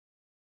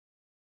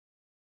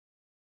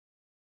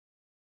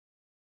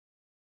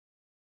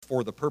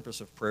for the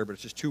purpose of prayer, but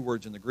it's just two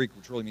words in the Greek,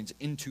 which really means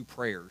into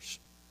prayers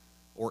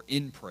or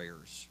in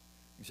prayers.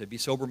 You say, be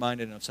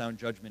sober-minded and of sound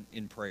judgment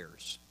in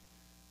prayers.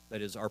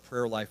 That is, our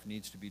prayer life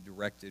needs to be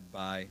directed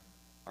by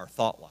our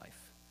thought life.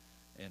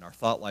 And our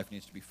thought life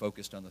needs to be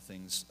focused on the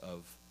things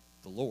of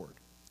the Lord.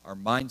 Our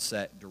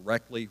mindset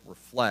directly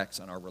reflects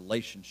on our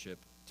relationship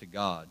to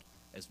God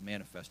as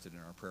manifested in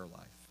our prayer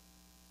life.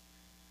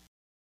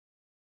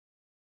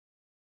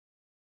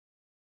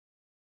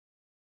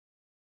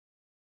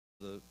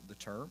 The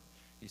term,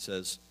 he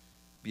says,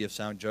 be of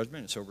sound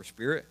judgment and sober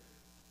spirit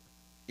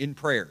in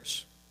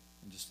prayers.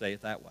 And just say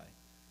it that way.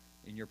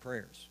 In your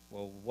prayers.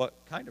 Well, what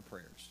kind of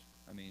prayers?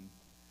 I mean,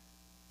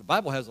 the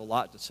Bible has a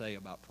lot to say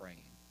about praying.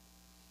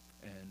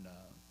 And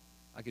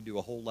I could do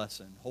a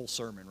whole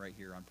sermon right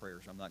here on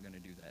prayers. I'm not going to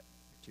do that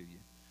to you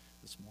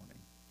this morning.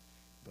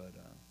 But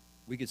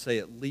we could say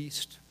at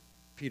least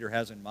Peter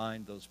has in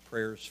mind those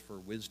prayers for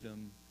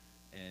wisdom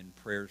and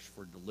prayers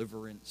for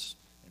deliverance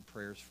and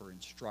prayers for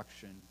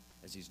instruction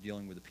as he's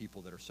dealing with the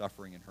people that are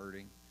suffering and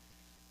hurting.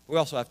 But we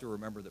also have to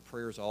remember that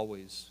prayers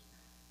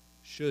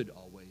should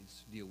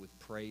always deal with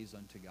praise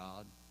unto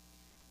God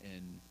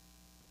and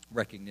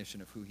recognition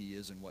of who He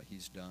is and what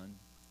He's done.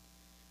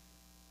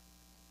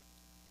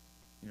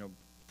 You know,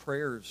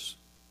 prayers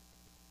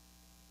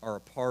are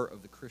a part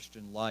of the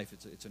Christian life.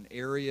 It's an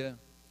area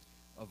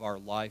of our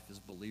life as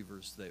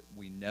believers that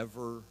we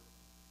never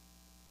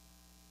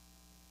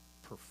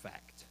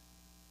perfect.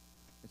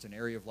 It's an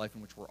area of life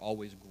in which we're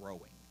always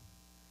growing.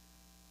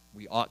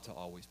 We ought to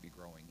always be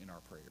growing in our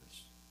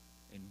prayers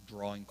and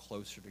drawing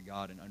closer to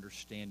God and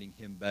understanding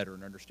Him better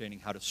and understanding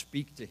how to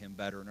speak to Him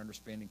better and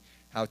understanding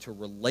how to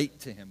relate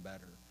to Him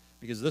better.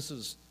 Because this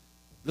is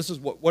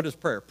what is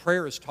prayer?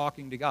 Prayer is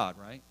talking to God,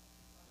 right?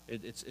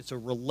 It's a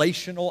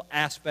relational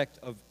aspect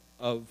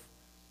of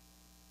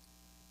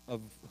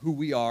who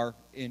we are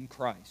in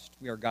Christ.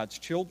 We are God's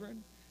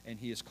children, and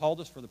He has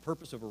called us for the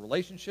purpose of a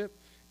relationship,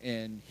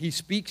 and He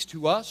speaks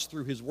to us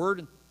through His Word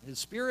and His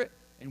Spirit,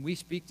 and we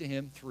speak to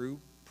Him through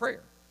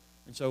prayer.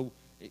 And so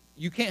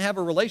you can't have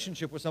a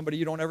relationship with somebody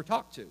you don't ever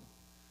talk to.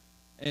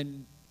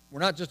 And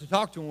we're not just to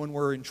talk to them when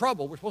we're in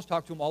trouble. We're supposed to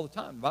talk to them all the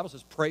time. The Bible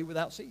says pray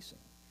without ceasing.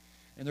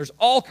 And there's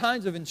all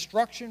kinds of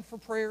instruction for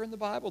prayer in the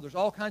Bible. There's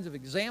all kinds of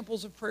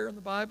examples of prayer in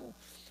the Bible.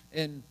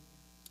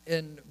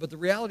 But the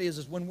reality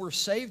is when we're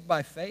saved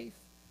by faith,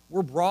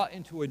 we're brought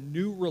into a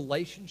new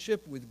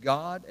relationship with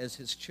God as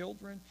His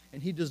children,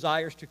 and He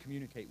desires to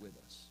communicate with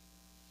us.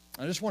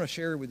 I just want to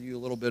share with you a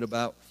little bit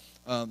about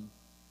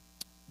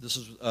this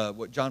is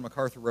what John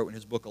MacArthur wrote in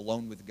his book,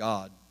 Alone with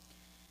God,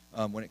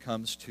 when it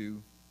comes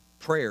to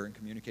prayer and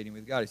communicating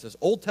with God. He says,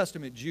 Old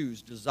Testament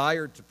Jews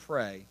desired to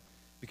pray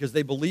because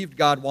they believed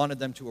God wanted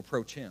them to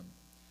approach Him.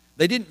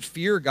 They didn't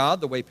fear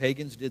God the way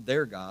pagans did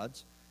their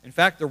gods. In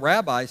fact, the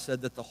rabbis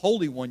said that the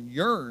Holy One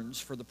yearns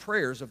for the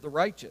prayers of the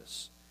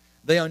righteous.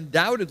 They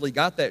undoubtedly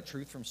got that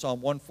truth from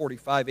Psalm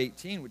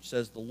 145:18, which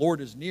says, the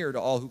Lord is near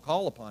to all who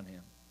call upon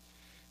Him.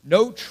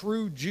 No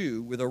true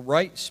Jew with a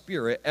right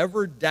spirit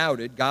ever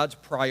doubted God's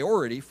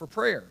priority for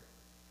prayer.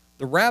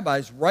 The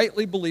rabbis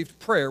rightly believed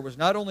prayer was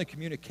not only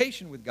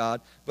communication with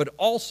God, but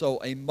also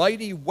a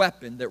mighty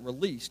weapon that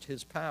released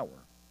His power.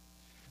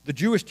 The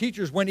Jewish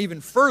teachers went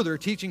even further,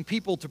 teaching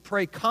people to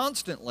pray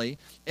constantly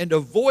and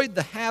avoid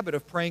the habit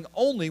of praying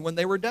only when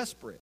they were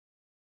desperate.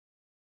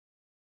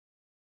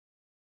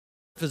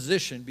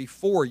 Physician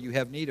before you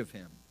have need of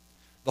Him.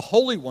 The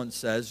Holy One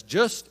says,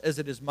 just as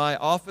it is my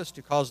office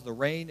to cause the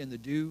rain and the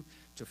dew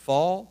to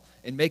fall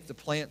and make the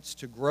plants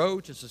to grow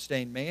to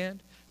sustain man,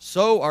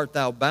 so art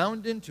thou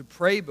bounden to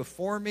pray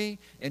before me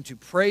and to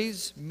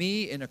praise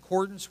me in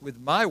accordance with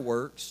my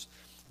works.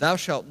 Thou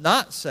shalt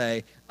not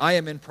say, I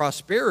am in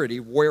prosperity,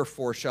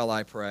 wherefore shall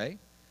I pray?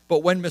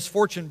 But when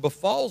misfortune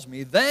befalls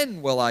me,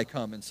 then will I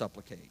come and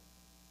supplicate.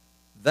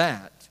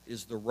 That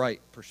is the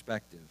right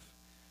perspective.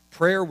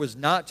 Prayer was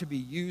not to be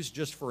used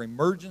just for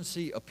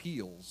emergency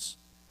appeals.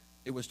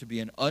 It was to be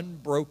an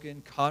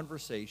unbroken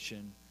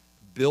conversation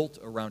built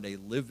around a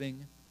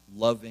living,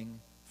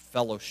 loving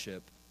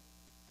fellowship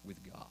with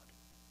God.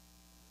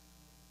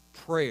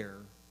 Prayer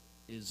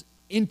is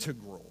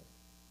integral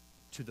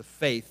to the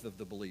faith of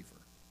the believer.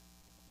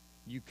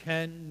 You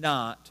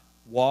cannot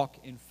walk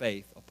in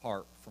faith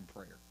apart from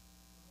prayer.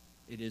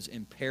 It is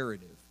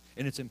imperative.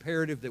 And it's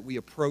imperative that we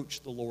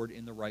approach the Lord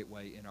in the right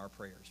way in our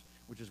prayers,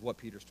 which is what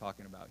Peter's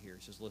talking about here.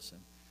 He says, listen,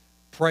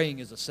 praying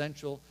is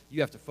essential.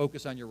 You have to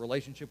focus on your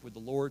relationship with the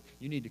Lord.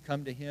 You need to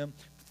come to Him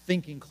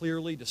thinking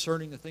clearly,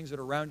 discerning the things that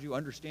are around you,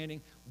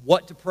 understanding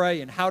what to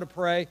pray and how to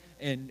pray,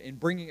 and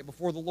bringing it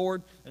before the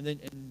Lord. And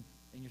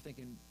you're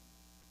thinking,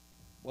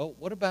 well,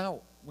 what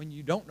about when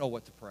you don't know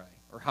what to pray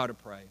or how to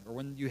pray, or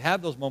when you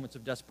have those moments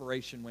of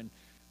desperation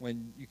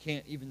when you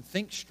can't even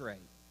think straight?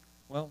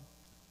 Well,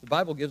 the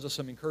Bible gives us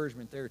some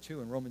encouragement there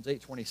too. In Romans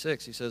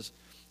 8:26, he says,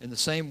 in the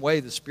same way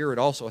the Spirit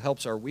also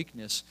helps our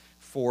weakness,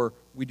 for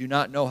we do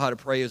not know how to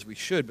pray as we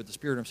should, but the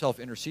Spirit Himself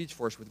intercedes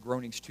for us with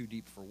groanings too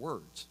deep for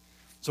words.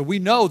 So we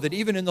know that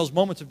even in those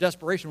moments of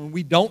desperation when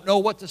we don't know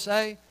what to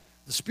say,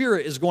 the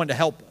Spirit is going to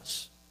help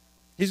us.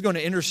 He's going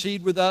to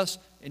intercede with us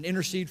and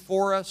intercede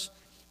for us.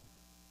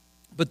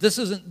 But this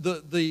isn't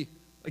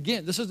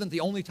this isn't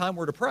the only time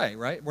we're to pray,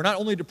 right? We're not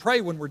only to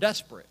pray when we're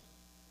desperate.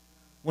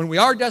 When we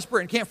are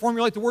desperate and can't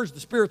formulate the words, the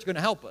Spirit's going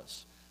to help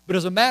us. But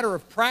as a matter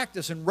of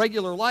practice in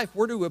regular life,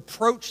 we're to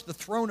approach the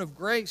throne of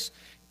grace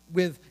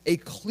with a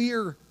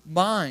clear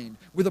mind,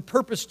 with a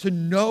purpose to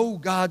know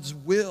God's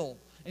will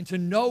and to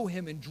know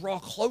Him and draw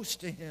close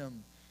to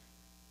Him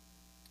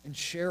and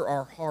share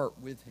our heart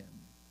with Him.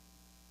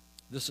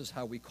 This is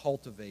how we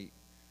cultivate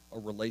a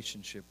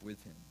relationship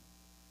with Him.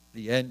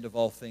 The end of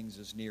all things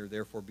is near,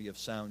 therefore be of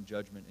sound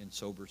judgment and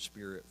sober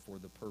spirit for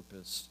the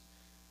purpose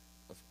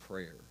of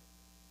prayer.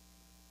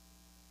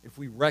 If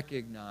we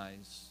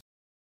recognize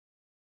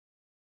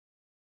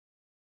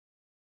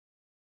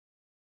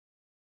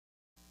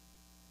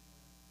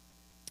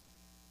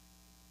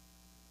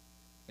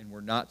and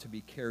we're not to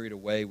be carried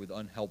away with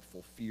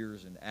unhelpful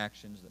fears and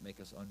actions that make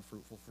us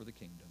unfruitful for the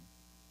kingdom,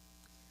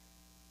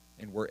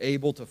 and we're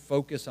able to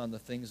focus on the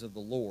things of the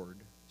Lord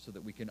so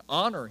that we can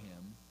honor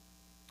Him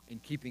in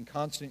keeping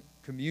constant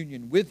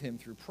communion with Him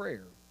through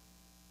prayer,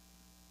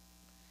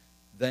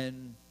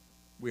 then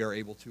we are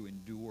able to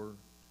endure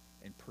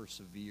and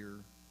persevere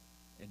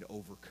and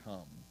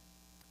overcome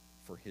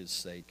for His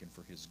sake and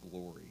for His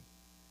glory.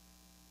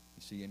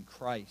 You see, in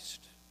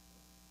Christ,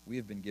 we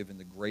have been given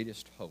the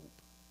greatest hope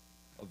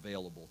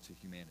available to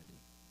humanity.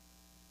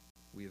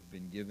 We have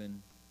been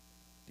given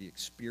the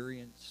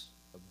experience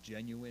of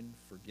genuine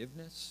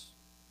forgiveness.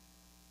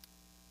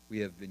 We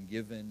have been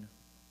given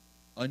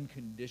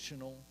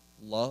unconditional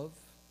love.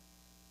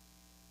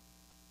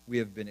 We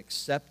have been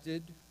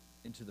accepted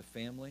into the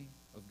family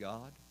of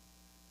God,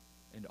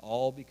 and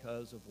all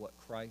because of what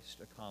Christ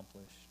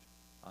accomplished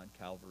on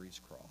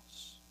Calvary's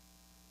cross.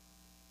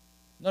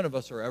 None of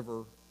us are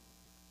ever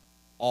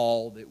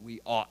all that we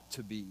ought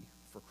to be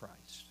for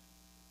Christ.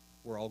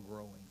 We're all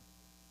growing.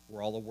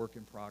 We're all a work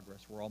in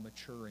progress. We're all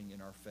maturing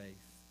in our faith.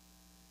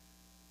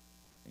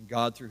 And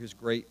God, through His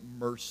great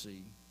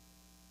mercy,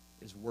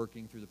 is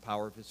working through the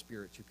power of His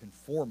Spirit to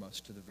conform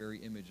us to the very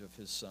image of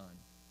His Son.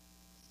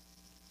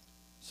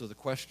 So the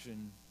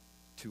question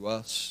to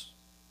us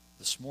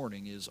this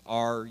morning is,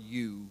 are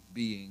you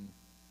being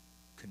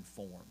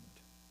conformed?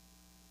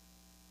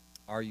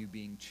 Are you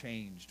being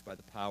changed by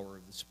the power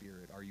of the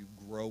Spirit? Are you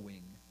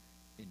growing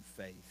in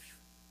faith?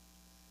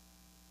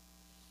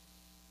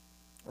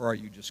 Or are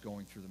you just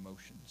going through the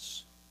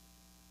motions?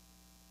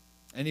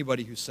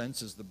 Anybody who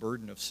senses the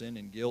burden of sin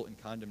and guilt and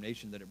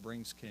condemnation that it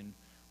brings can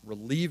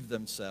relieve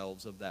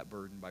themselves of that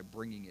burden by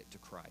bringing it to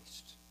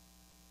Christ.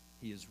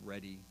 He is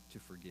ready to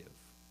forgive.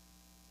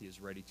 He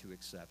is ready to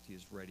accept. He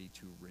is ready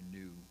to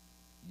renew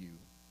you.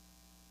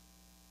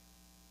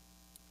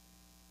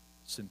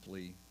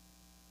 Simply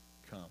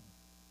come.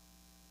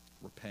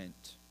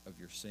 Repent of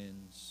your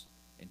sins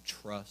and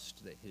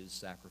trust that His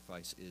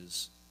sacrifice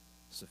is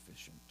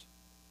sufficient.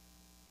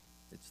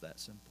 It's that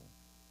simple.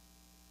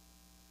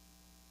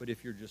 But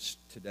if you're just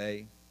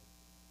today,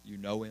 you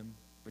know Him,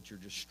 but you're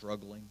just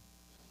struggling,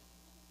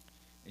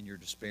 and you're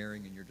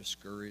despairing and you're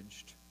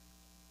discouraged,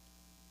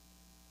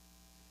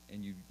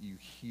 and you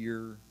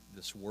hear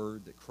this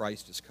word that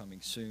Christ is coming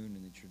soon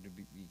and that you're to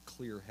be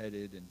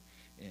clear-headed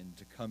and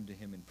to come to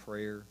Him in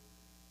prayer,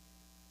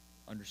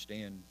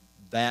 understand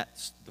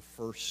that's the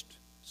first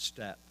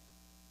step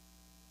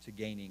to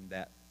gaining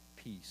that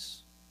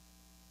peace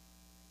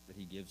that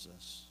He gives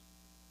us.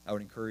 I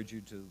would encourage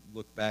you to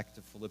look back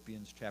to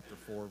Philippians chapter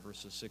 4,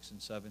 verses 6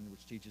 and 7,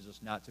 which teaches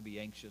us not to be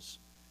anxious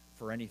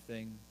for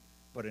anything,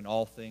 but in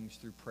all things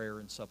through prayer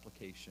and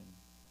supplication,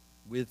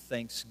 with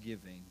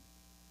thanksgiving,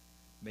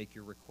 make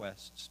your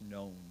requests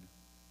known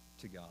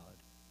to God,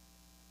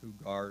 who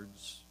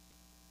guards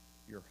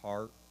your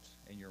heart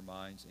and your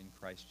minds in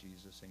Christ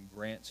Jesus and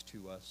grants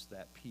to us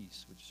that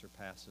peace which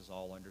surpasses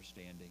all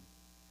understanding.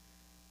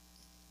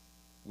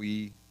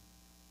 We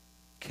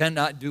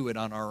cannot do it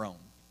on our own,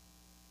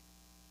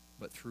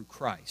 but through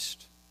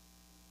Christ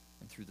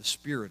and through the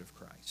Spirit of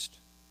Christ,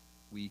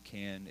 we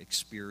can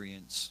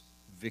experience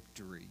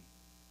victory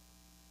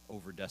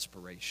over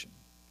desperation.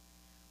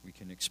 We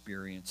can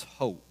experience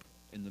hope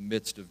in the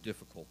midst of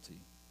difficulty,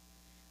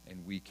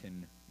 and we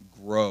can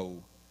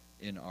grow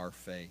in our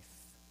faith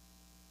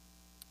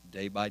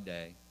day by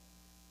day,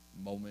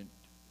 moment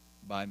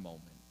by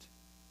moment,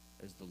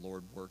 as the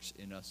Lord works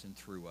in us and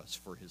through us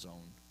for his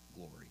own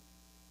glory.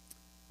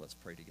 Let's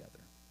pray together.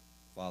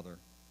 Father,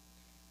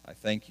 I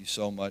thank you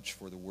so much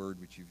for the word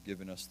which you've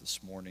given us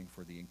this morning,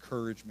 for the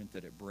encouragement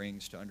that it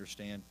brings to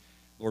understand,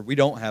 Lord, we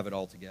don't have it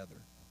all together,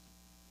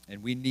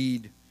 and we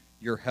need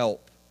your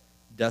help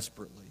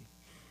desperately.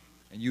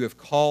 And you have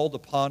called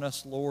upon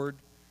us, Lord,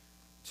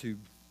 to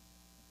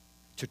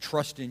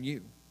trust in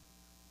you,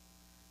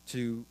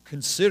 to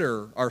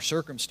consider our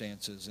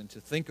circumstances, and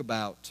to think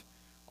about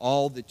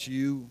all that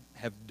you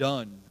have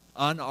done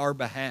on our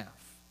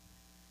behalf,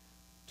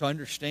 to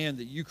understand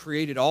that you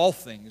created all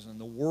things and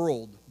the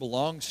world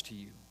belongs to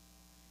you,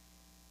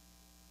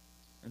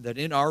 and that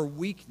in our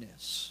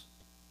weakness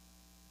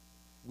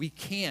we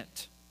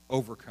can't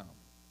overcome.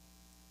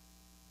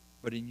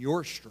 But in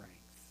your strength,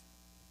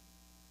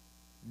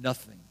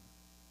 nothing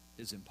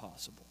is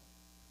impossible.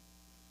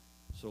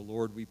 So,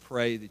 Lord, we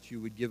pray that you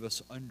would give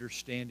us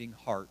understanding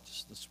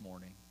hearts this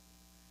morning,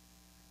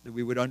 that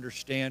we would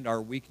understand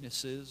our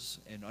weaknesses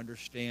and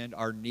understand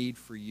our need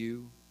for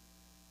you.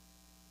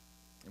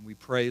 And we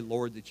pray,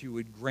 Lord, that you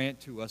would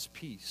grant to us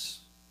peace,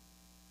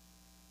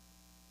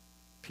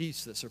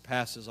 peace that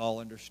surpasses all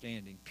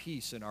understanding,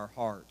 peace in our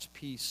hearts,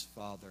 peace,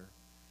 Father,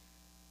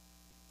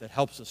 that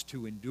helps us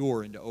to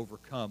endure and to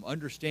overcome,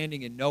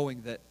 understanding and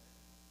knowing that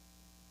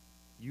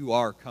you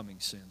are coming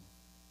soon.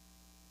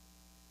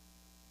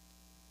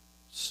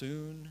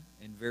 Soon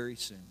and very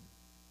soon,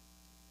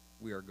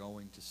 we are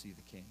going to see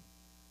the King.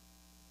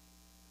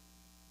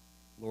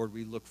 Lord,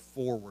 we look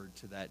forward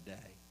to that day.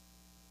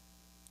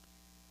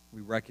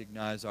 We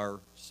recognize our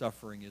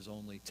suffering is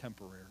only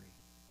temporary,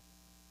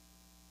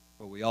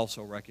 but we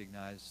also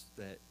recognize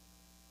that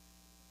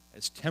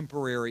as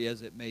temporary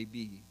as it may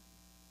be,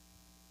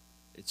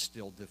 it's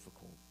still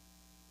difficult.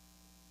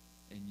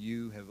 And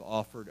you have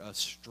offered us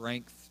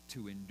strength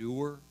to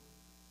endure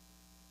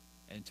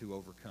and to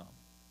overcome.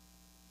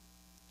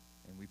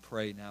 And we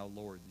pray now,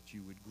 Lord, that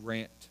you would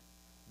grant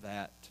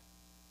that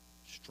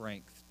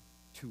strength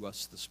to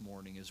us this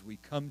morning as we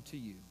come to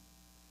you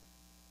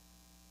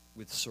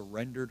with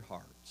surrendered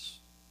hearts.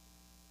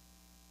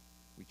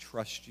 We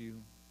trust you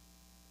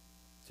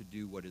to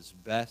do what is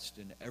best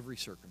in every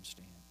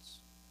circumstance,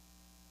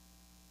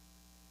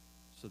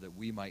 so that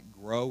we might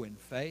grow in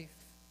faith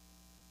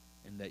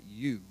and that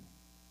you,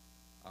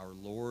 our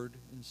Lord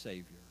and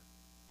Savior,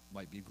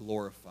 might be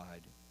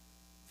glorified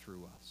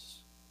through us.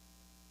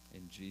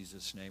 In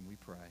Jesus' name we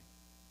pray.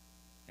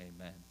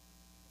 Amen.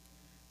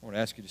 I want to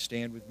ask you to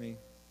stand with me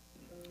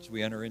as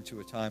we enter into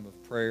a time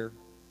of prayer.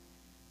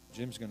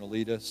 Jim's going to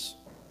lead us.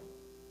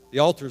 The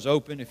altar's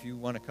open if you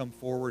want to come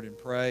forward and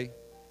pray.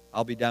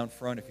 I'll be down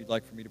front if you'd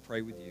like for me to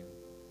pray with you.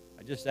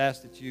 I just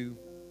ask that you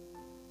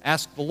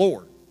ask the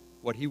Lord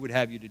what he would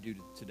have you to do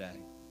today,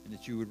 and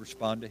that you would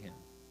respond to him.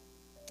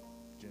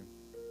 Jim.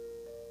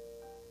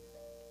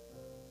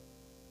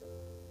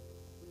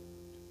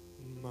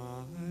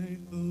 My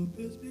hope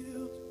is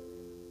built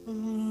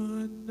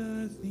on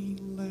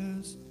nothing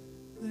less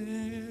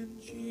than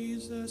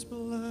Jesus'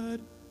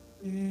 blood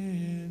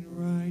and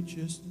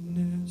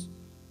righteousness.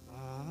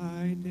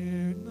 I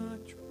dare not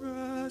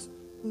trust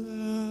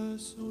the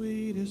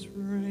sweetest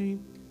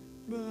frame,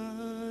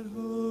 but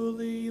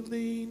wholly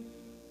lean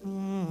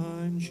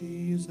on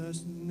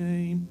Jesus'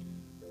 name.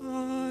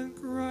 On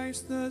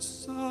Christ the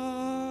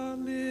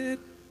solid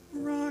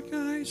rock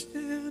I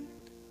stand.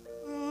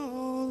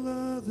 All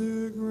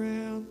other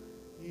ground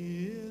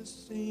is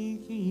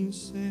sinking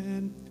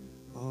sand.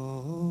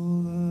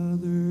 All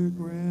other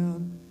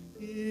ground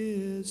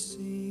is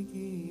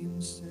sinking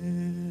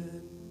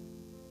sand.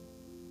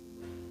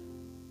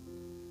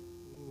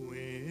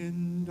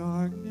 When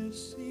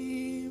darkness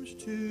seems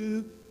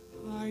to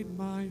hide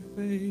my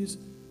face,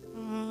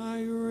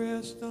 I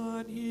rest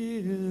on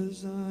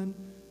his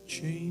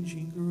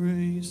unchanging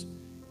grace.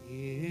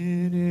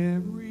 In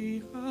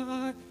every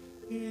high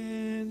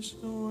and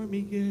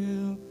stormy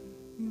gale,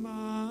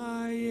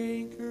 my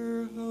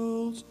anchor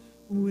holds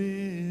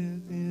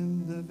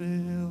within the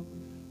veil.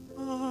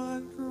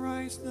 On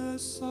Christ the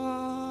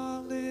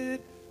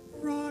solid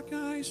rock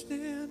I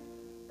stand.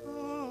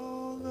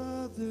 All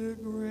other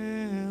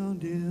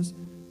ground is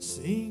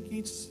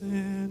sinking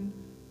sand.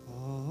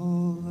 All